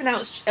it's not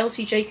pronounced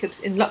Elsie Jacobs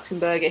in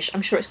Luxembourgish.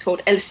 I'm sure it's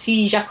called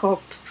Elsie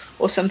Jacob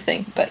or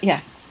something, but yeah.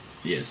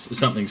 Yes,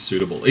 something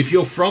suitable. If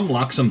you're from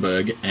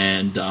Luxembourg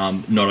and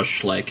not a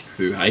Schleck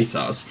who hates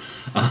us,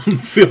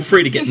 feel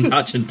free to get in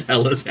touch and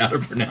tell us how to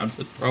pronounce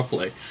it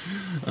properly.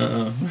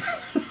 Or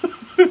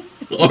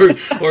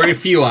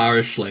if you are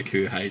a Schleck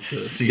who hates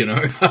us,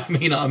 I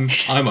mean,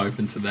 I'm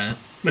open to that.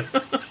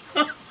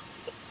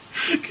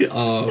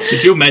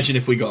 Could you imagine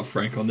if we got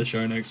Frank on the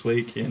show next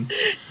week? And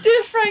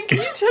dear Frank,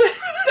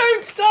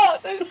 don't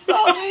start me.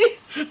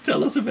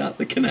 Tell us about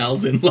the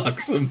canals in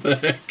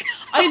Luxembourg.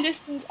 I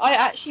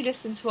actually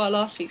listened to our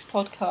last week's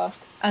podcast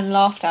and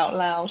laughed out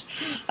loud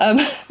at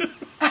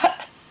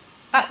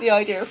the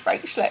idea of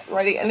Frank Schleck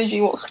riding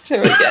Energy Walk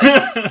Tour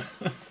again.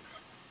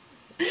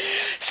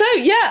 So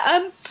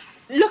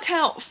look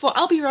out for.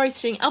 I'll be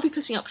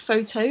putting up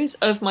photos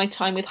of my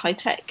time with High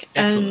Tech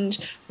and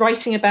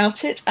writing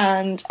about it,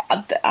 and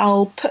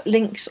I'll put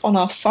links on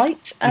our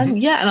site,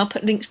 and and I'll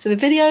put links to the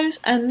videos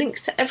and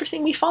links to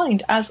everything we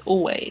find, as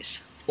always.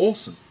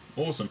 Awesome.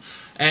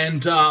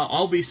 And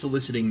I'll be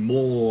soliciting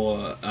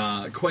more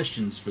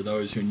questions for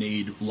those who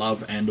need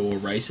love and or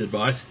race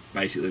advice,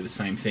 basically the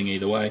same thing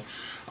either way,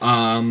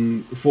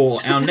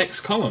 for our next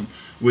column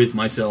with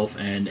myself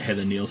and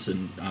Heather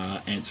Nielsen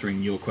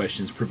answering your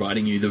questions,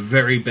 providing you the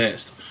very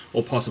best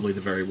or possibly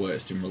the very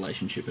worst in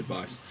relationship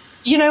advice.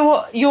 You know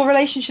what? Your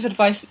relationship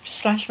advice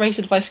 / race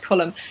advice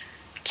column,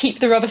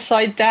 keep the rubber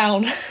side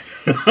down.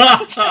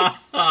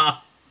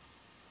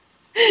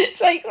 It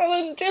takes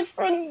on a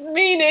different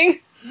meaning.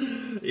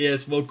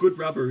 Yes, well, good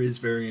rubber is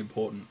very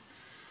important.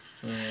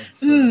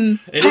 That's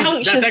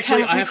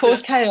actually, I have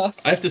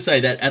to say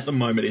that at the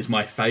moment is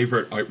my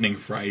favourite opening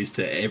phrase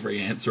to every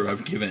answer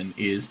I've given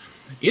is,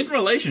 in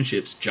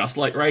relationships, just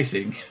like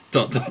racing, ...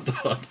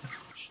 I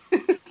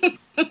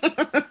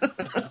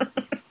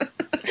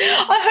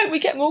hope we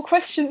get more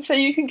questions so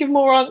you can give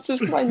more answers,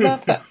 because I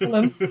love that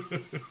film.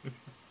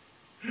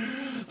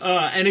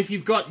 And if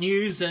you've got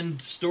news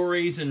and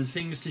stories and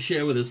things to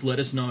share with us, let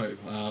us know.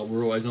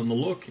 We're always on the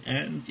look,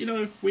 and,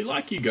 we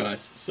like you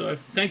guys. So,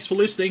 thanks for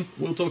listening.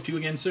 We'll talk to you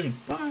again soon.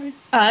 Bye.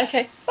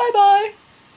 Okay. Bye-bye.